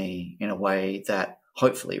articulated to me in a way that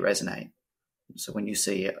hopefully resonate. So when you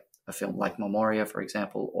see a film like Memoria, for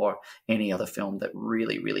example, or any other film that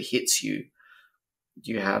really, really hits you,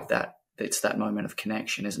 you have that. It's that moment of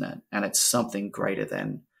connection, isn't it? And it's something greater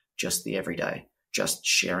than just the everyday, just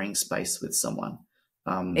sharing space with someone.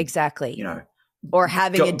 Exactly. Or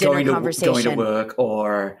having a dinner conversation. Going to work,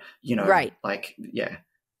 or, right. like, yeah,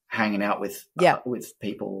 hanging out with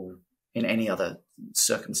people in any other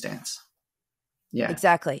circumstance. Yeah.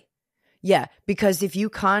 Exactly. Yeah. Because if you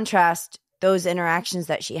contrast those interactions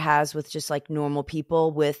that she has with just like normal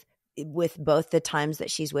people with both the times that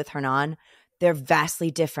she's with Hernan, they're vastly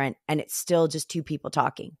different, and it's still just two people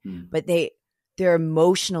talking, but they're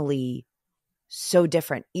emotionally so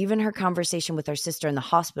different. Even her conversation with her sister in the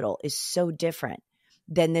hospital is so different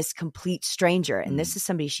than this complete stranger. And this is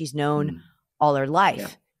somebody she's known all her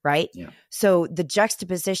life, right? Yeah. So the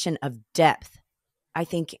juxtaposition of depth, I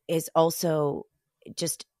think, is also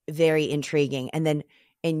just very intriguing. And then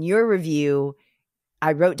in your review,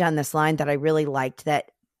 I wrote down this line that I really liked,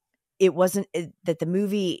 that it wasn't that the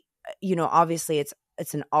movie, obviously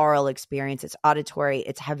it's an oral experience, it's auditory,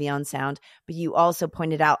 it's heavy on sound, but you also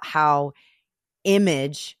pointed out how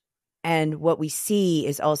image and what we see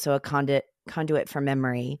is also a conduit for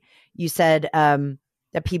memory. You said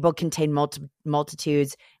that people contain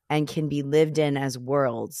multitudes and can be lived in as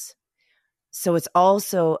worlds. So it's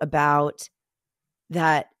also about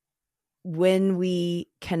that when we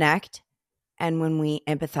connect and when we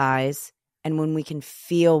empathize and when we can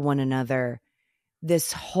feel one another,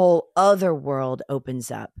 this whole other world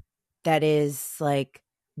opens up that is like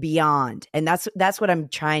beyond. And that's what I'm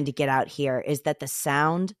trying to get out here, is that the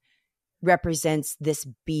sound represents this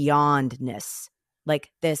beyondness,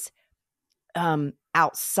 like this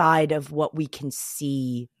outside of what we can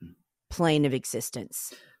see plane of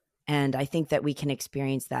existence. And I think that we can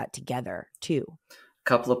experience that together too.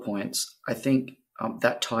 Couple of points. I think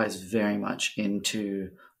that ties very much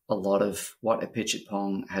into a lot of what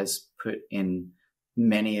Apichatpong has put in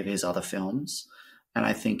many of his other films. And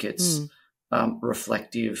I think it's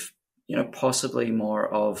reflective, possibly more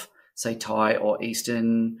of, say, Thai or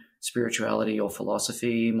Eastern spirituality or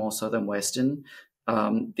philosophy, more so than Western.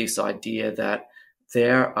 This idea that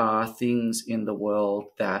there are things in the world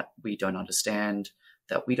that we don't understand,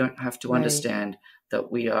 that we don't have to understand,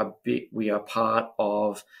 that we are part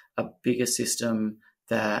of a bigger system,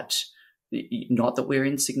 that not that we're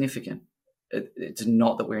insignificant. It's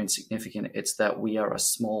not that we're insignificant. It's that we are a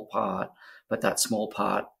small part, but that small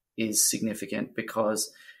part is significant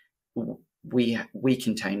because we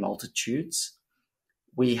contain multitudes.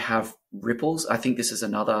 We have ripples. I think this is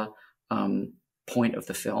another point of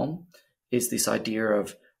the film, is this idea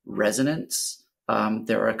of resonance.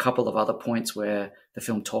 There are a couple of other points where the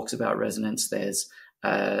film talks about resonance. There's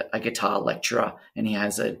a guitar lecturer, and he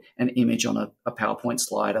has an image on a PowerPoint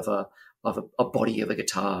slide of a body of a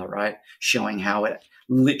guitar, right, showing how it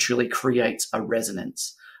literally creates a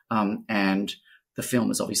resonance. And the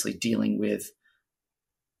film is obviously dealing with,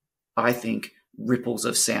 I think, ripples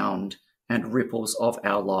of sound and ripples of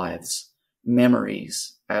our lives,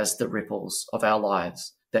 memories as the ripples of our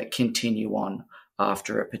lives that continue on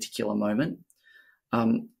after a particular moment.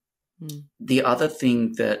 The other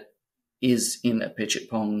thing that is in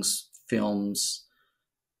Apichatpong's films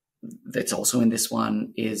that's also in this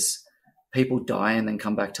one is people die and then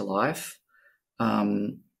come back to life.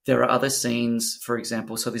 There are other scenes, for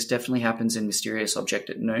example, so this definitely happens in Mysterious Object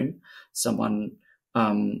at Noon. Someone,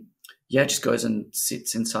 just goes and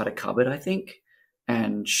sits inside a cupboard, I think,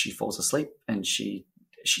 and she falls asleep and she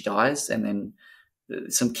dies, and then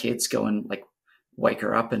some kids go and like wake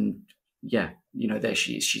her up, and there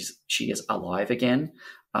she is alive again.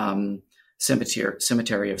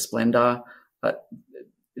 Cemetery of Splendor.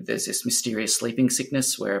 There's this mysterious sleeping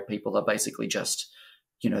sickness where people are basically just,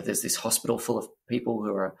 there's this hospital full of people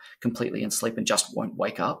who are completely in sleep and just won't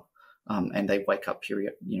wake up, and they wake up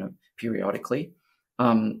periodically.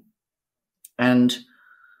 And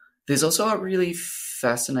there's also a really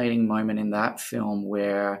fascinating moment in that film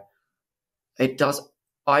where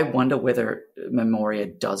I wonder whether Memoria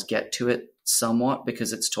does get to it somewhat,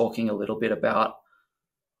 because it's talking a little bit about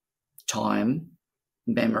time,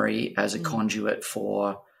 memory as a conduit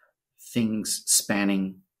for things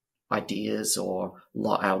spanning ideas or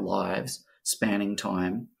our lives spanning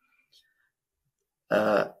time,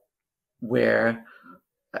 where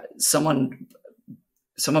someone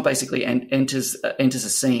basically enters a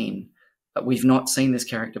scene. We've not seen this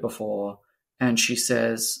character before, and she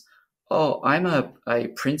says, "Oh, I'm a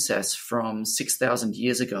princess from 6,000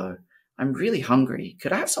 years ago. I'm really hungry.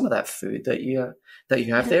 Could I have some of that food that you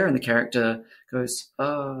have there?" And the character goes,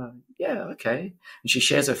 "Yeah, okay." And she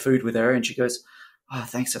shares her food with her, and she goes, "Oh,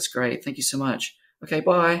 thanks, that's great. Thank you so much. Okay,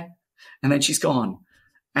 bye." And then she's gone.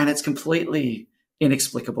 And it's completely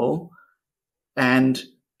inexplicable. And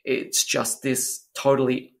it's just this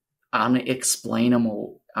totally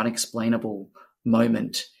unexplainable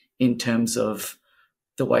moment in terms of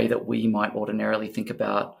the way that we might ordinarily think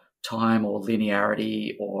about time or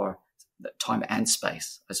linearity or time and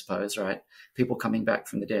space, I suppose, right? People coming back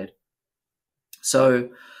from the dead. So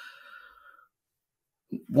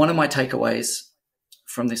one of my takeaways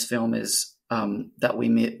from this film is that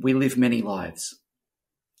we live many lives.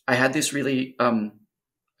 I had this really,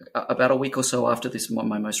 about a week or so after this,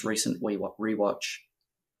 my most recent rewatch,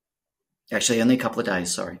 actually only a couple of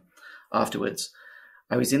days, afterwards,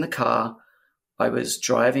 I was in the car. I was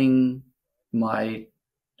driving my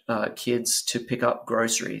kids to pick up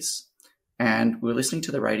groceries, and we were listening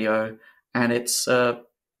to the radio, and it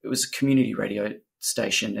was a community radio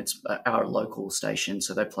station. It's our local station,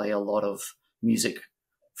 so they play a lot of music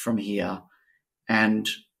from here, and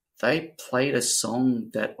they played a song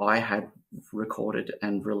that I had recorded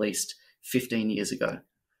and released 15 years ago.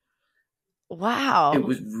 Wow. It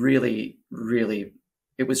was really, really,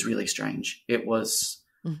 strange. It was,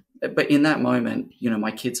 but in that moment,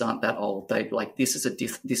 my kids aren't that old. They like, this is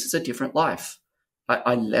a different life.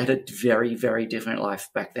 I led a very, very different life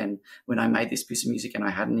back then when I made this piece of music, and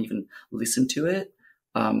I hadn't even listened to it,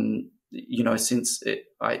 since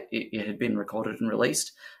it had been recorded and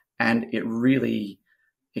released. And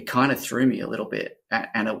it kind of threw me a little bit.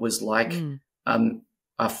 And it was like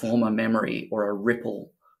a former memory or a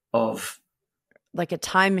ripple of, like a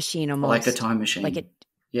time machine almost. Like a time machine.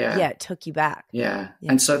 It took you back. Yeah.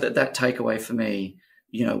 And so that takeaway for me,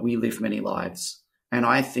 we live many lives. And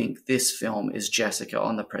I think this film is Jessica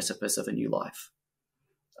on the precipice of a new life.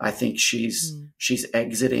 I think she's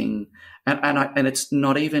exiting, and it's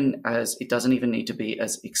not even as, it doesn't even need to be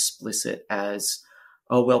as explicit as,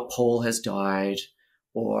 oh well, Paul has died,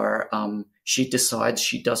 or she decides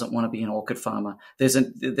she doesn't want to be an orchid farmer. There's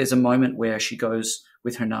a moment where she goes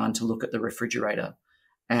with her nan to look at the refrigerator,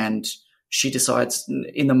 and she decides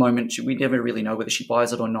in the moment, we never really know whether she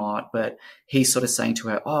buys it or not, but he's sort of saying to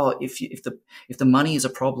her, oh, if the money is a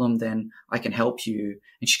problem, then I can help you.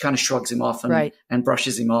 And she kind of shrugs him off and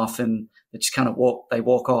brushes him off, and they just kind of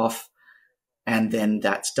walk off, and then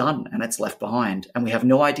that's done and it's left behind. And we have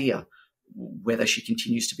no idea whether she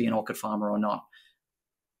continues to be an orchid farmer or not.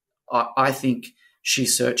 I think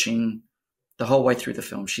she's searching the whole way through the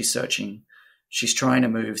film. She's searching. She's trying to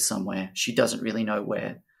move somewhere. She doesn't really know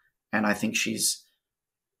where. And I think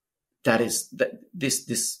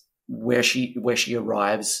this where she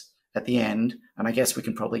arrives at the end. And I guess we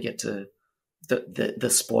can probably get to the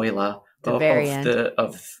spoiler the very end.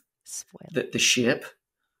 The ship,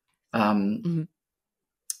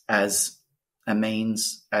 as a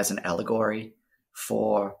means, as an allegory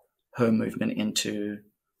for her movement into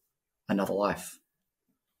another life.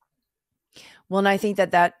 Well, and I think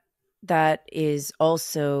that is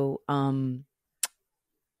also,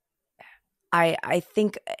 I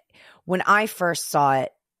think when I first saw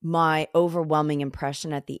it, my overwhelming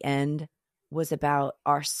impression at the end was about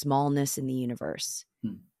our smallness in the universe.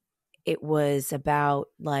 It was about,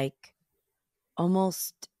 like,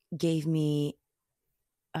 almost gave me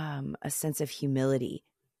a sense of humility,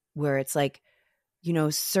 where it's like, you know,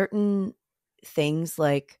 certain things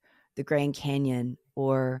like the Grand Canyon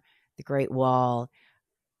or the Great Wall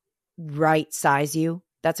right size you.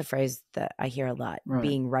 That's a phrase that I hear a lot,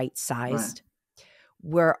 being right sized,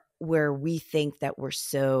 where we think that we're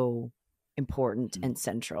so important and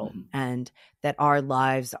central, and that our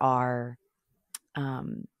lives are,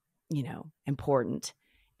 you know, important.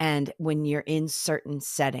 And when you're in certain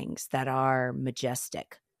settings that are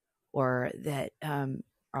majestic or that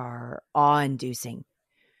are awe-inducing,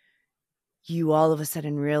 you all of a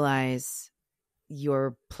sudden realize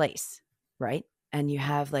your place, right? And you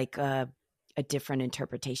have like a different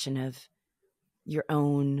interpretation of your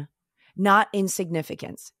own, not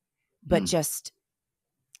insignificance, but just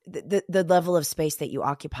the level of space that you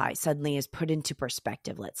occupy suddenly is put into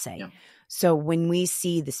perspective, let's say. Yeah. So when we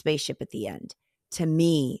see the spaceship at the end, to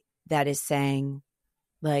me, that is saying,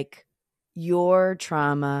 like, your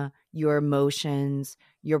trauma, your emotions,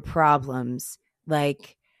 your problems,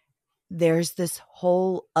 like, there's this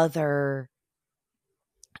whole other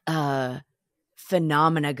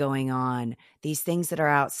phenomena going on, these things that are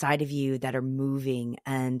outside of you that are moving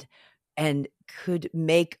and could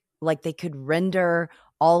make, like, they could render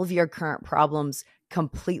all of your current problems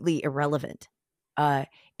completely irrelevant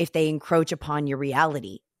if they encroach upon your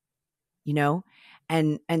reality, you know?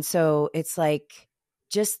 And so it's like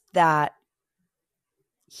just that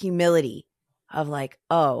humility of like,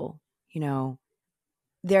 oh, you know,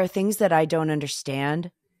 there are things that I don't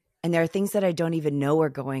understand, and there are things that I don't even know are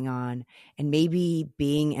going on. And maybe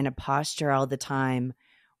being in a posture all the time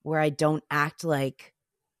where I don't act like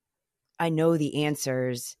I know the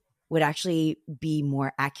answers would actually be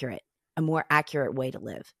more accurate, a more accurate way to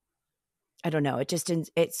live. I don't know.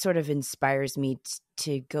 It sort of inspires me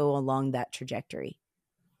to go along that trajectory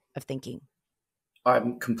of thinking.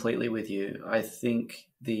 I'm completely with you. I think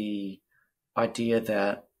the idea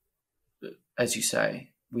that, as you say,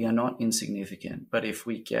 we are not insignificant, but if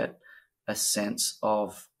we get a sense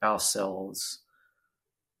of ourselves,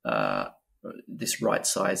 this right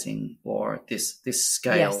sizing or this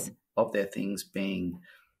scale of their things being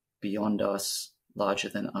beyond us, larger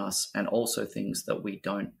than us, and also things that we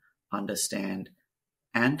don't understand,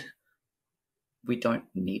 and we don't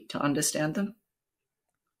need to understand them.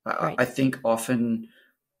 Right. I think often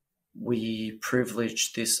we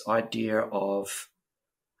privilege this idea of,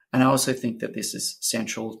 and I also think that this is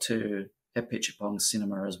central to Epicipong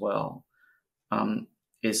cinema as well,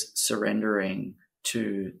 is surrendering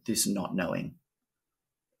to this not knowing,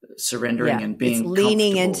 surrendering and being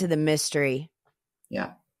leaning into the mystery.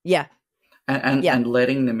 Yeah. Yeah. And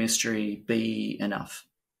letting the mystery be enough.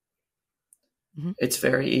 Mm-hmm. It's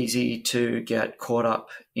very easy to get caught up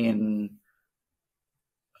in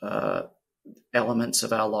elements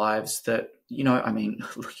of our lives that, you know, I mean,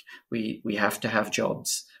 look, we have to have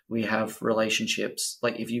jobs, we have relationships.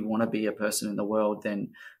 Like, if you want to be a person in the world,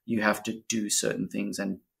 then you have to do certain things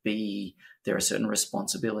and there are certain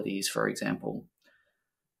responsibilities, for example.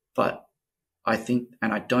 But I think,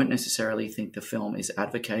 and I don't necessarily think the film is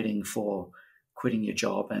advocating for quitting your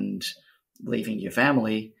job and leaving your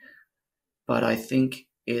family. but I think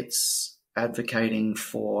it's advocating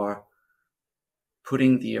for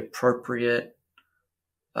putting the appropriate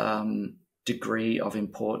degree of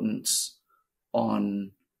importance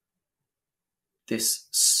on this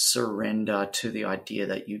surrender to the idea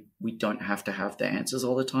that we don't have to have the answers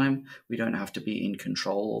all the time. We don't have to be in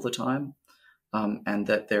control all the time. And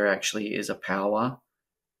that there actually is a power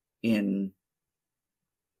in,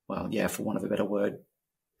 well, yeah, for want of a better word,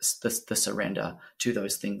 the surrender to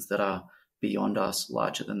those things that are beyond us,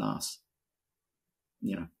 larger than us.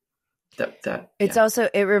 You know, that it's also,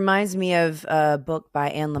 it reminds me of a book by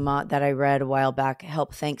Anne Lamott that I read a while back,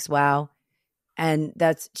 Help, Thanks, Wow. And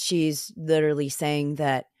she's literally saying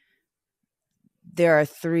that there are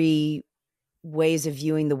 3 ways of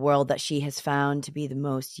viewing the world that she has found to be the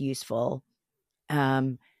most useful.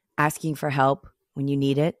 Asking for help when you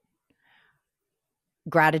need it,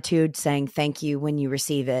 gratitude, saying thank you when you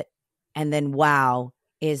receive it, and then wow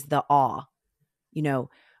is the awe,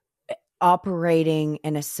 operating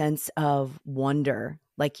in a sense of wonder,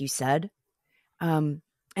 like you said. And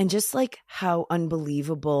just like how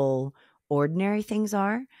unbelievable ordinary things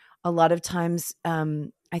are. A lot of times,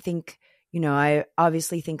 I think, I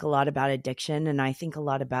obviously think a lot about addiction, and I think a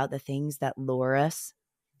lot about the things that lure us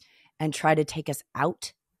and try to take us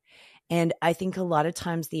out. And I think a lot of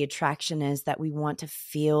times the attraction is that we want to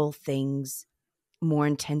feel things more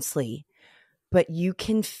intensely, but you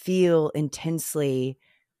can feel intensely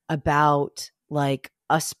about like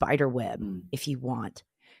a spider web if you want.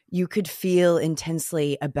 You could feel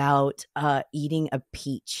intensely about eating a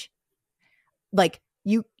peach. Like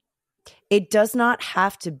it does not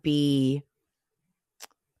have to be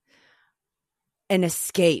an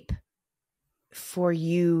escape for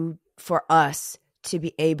us to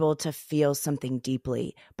be able to feel something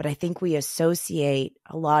deeply. But I think we associate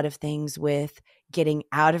a lot of things with getting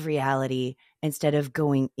out of reality instead of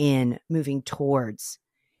going in, moving towards,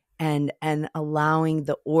 and allowing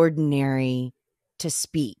the ordinary to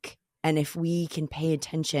speak. And if we can pay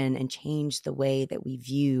attention and change the way that we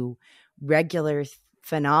view regular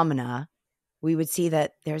phenomena, we would see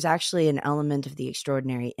that there's actually an element of the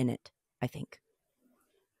extraordinary in it, I think.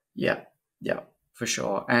 Yeah, for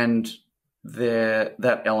sure. And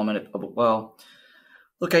that element of, well,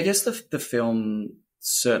 look, I guess the film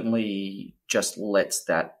certainly just lets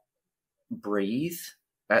that breathe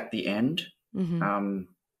at the end. And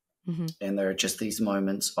there are just these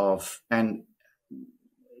moments of, and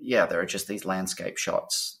yeah, there are just these landscape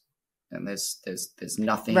shots, and there's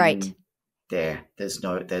nothing right there. There's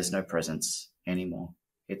no presence anymore.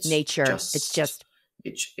 It's nature. It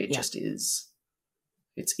just is.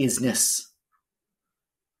 It's isness.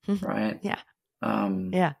 Right? Yeah.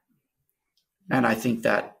 Yeah. And I think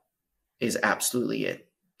that is absolutely it.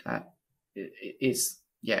 That is,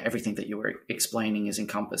 everything that you were explaining is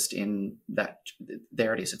encompassed in that.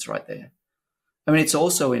 There it is. It's right there. I mean, it's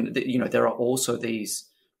also in, there are also these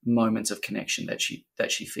moments of connection that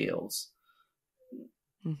she feels.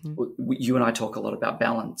 You and I talk a lot about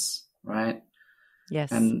balance, right?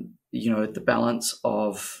 Yes. And, the balance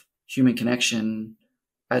of human connection,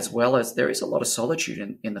 as well as there is a lot of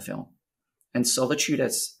solitude in the film, and solitude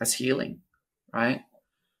as healing, right?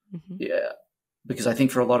 Yeah, because I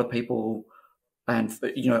think for a lot of people, and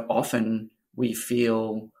often we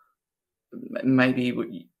feel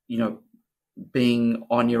maybe being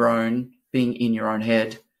on your own, being in your own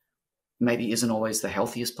head, maybe isn't always the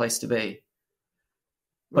healthiest place to be.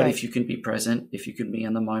 But if you can be present, if you can be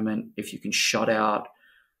in the moment, if you can shut out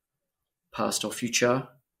past or future,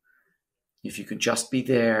 if you can just be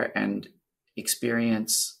there and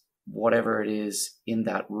experience whatever it is in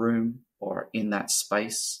that room or in that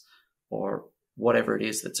space or whatever it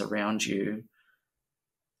is that's around you,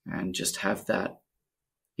 and just have that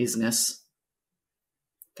isness,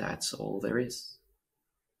 that's all there is.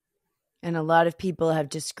 And a lot of people have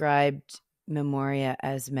described Memoria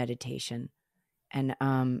as meditation. And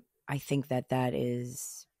I think that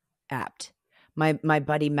is apt. My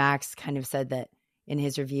buddy Max kind of said that in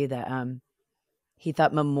his review that he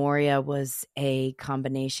thought Memoria was a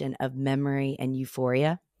combination of memory and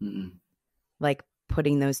euphoria, like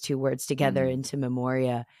putting those 2 words together into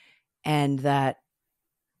Memoria. And that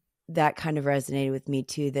kind of resonated with me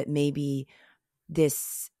too, that maybe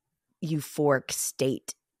this euphoric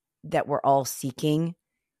state that we're all seeking,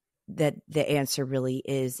 that the answer really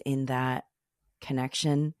is in that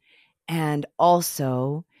connection, and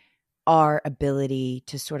also our ability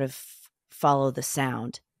to sort of follow the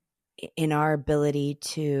sound, in our ability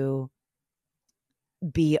to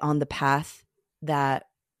be on the path that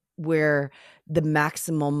where the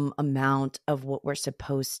maximum amount of what we're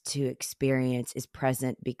supposed to experience is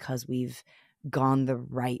present, because we've gone the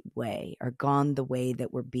right way or gone the way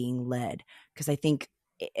that we're being led. Because I think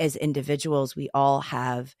as individuals, we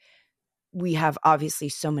have obviously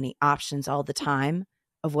so many options all the time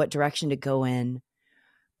of what direction to go in.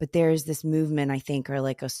 But there's this movement, I think, or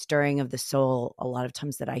like a stirring of the soul a lot of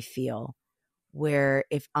times that I feel, where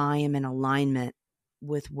if I am in alignment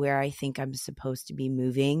with where I think I'm supposed to be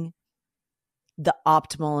moving, the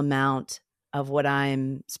optimal amount of what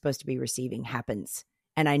I'm supposed to be receiving happens.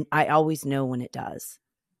 And I always know when it does.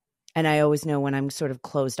 And I always know when I'm sort of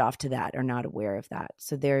closed off to that or not aware of that.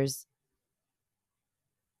 So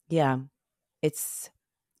it's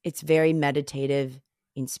very meditative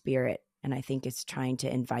in spirit. And I think it's trying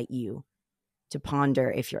to invite you to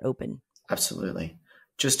ponder if you're open. Absolutely.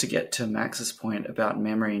 Just to get to Max's point about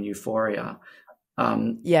memory and euphoria,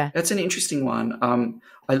 that's an interesting one.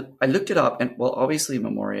 I looked it up, and well, obviously,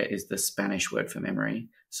 memoria is the Spanish word for memory,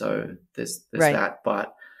 so there's right. that.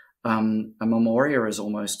 But a memoria is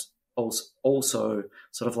almost also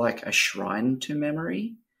sort of like a shrine to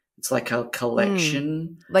memory. It's like a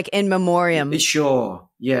collection, like in memoriam. Sure,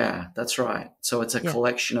 yeah, that's right. So it's a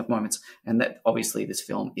collection of moments, and that obviously this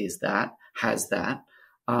film has that.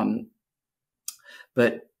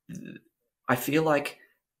 But I feel like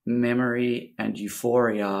memory and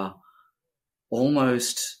euphoria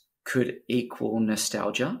almost could equal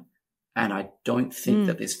nostalgia, and I don't think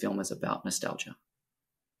that this film is about nostalgia.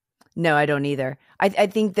 No, I don't either. I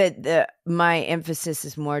think that my emphasis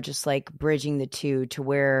is more just like bridging the two to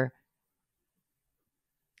where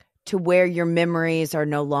your memories are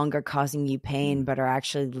no longer causing you pain, but are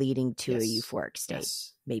actually leading to a euphoric state.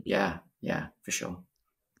 Yes. Maybe. Yeah, for sure.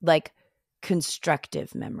 Like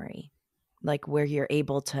constructive memory, like where you're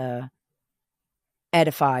able to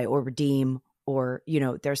edify or redeem, or,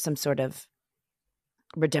 there's some sort of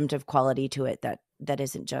redemptive quality to it that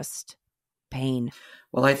isn't just pain.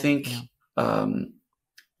 Well, I think,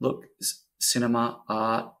 look, cinema,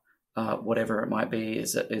 art, whatever it might be,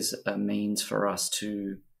 is a means for us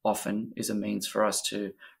to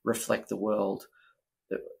reflect the world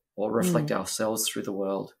or reflect ourselves through the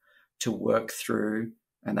world, to work through.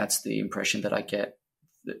 And that's the impression that I get,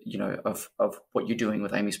 of what you're doing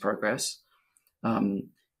with Amy's Progress,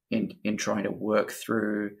 in trying to work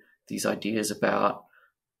through these ideas about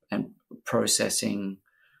and processing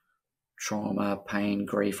trauma, pain,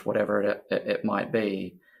 grief, whatever it might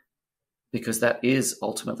be, because that is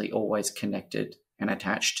ultimately always connected and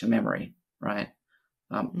attached to memory, right?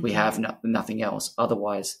 We have nothing else.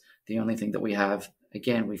 Otherwise, the only thing that we have,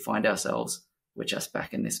 again, we find ourselves, we're just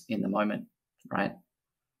back in the moment, right?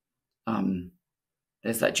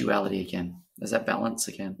 There's that duality again. There's that balance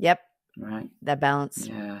again. Yep. Right. That balance.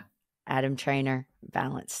 Yeah. Adam Trainer,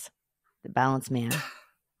 balance. The balance man.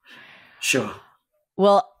 Sure.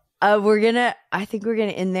 Well, I think we're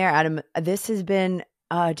gonna end there, Adam. This has been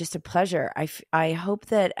just a pleasure. I hope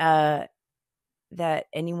that that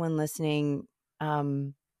anyone listening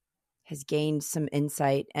has gained some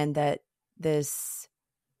insight, and that this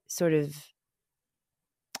sort of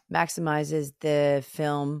maximizes the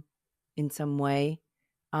film in some way.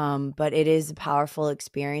 But it is a powerful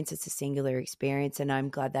experience. It's a singular experience, and I'm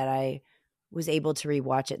glad that I was able to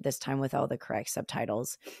rewatch it this time with all the correct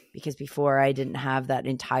subtitles, because before I didn't have that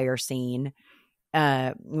entire scene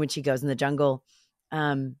when she goes in the jungle.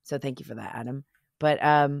 So thank you for that, Adam. But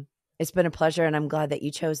it's been a pleasure, and I'm glad that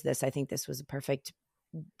you chose this. I think this was a perfect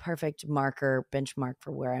benchmark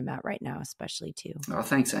for where I'm at right now, especially too. Oh,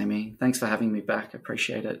 thanks, Amy. Thanks for having me back. I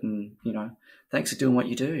appreciate it. And, thanks for doing what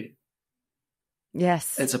you do.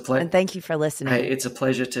 Yes. It's a pleasure. And thank you for listening. Hey, it's a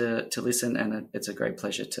pleasure to listen, and it's a great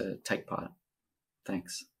pleasure to take part.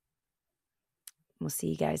 Thanks. We'll see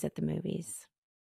you guys at the movies.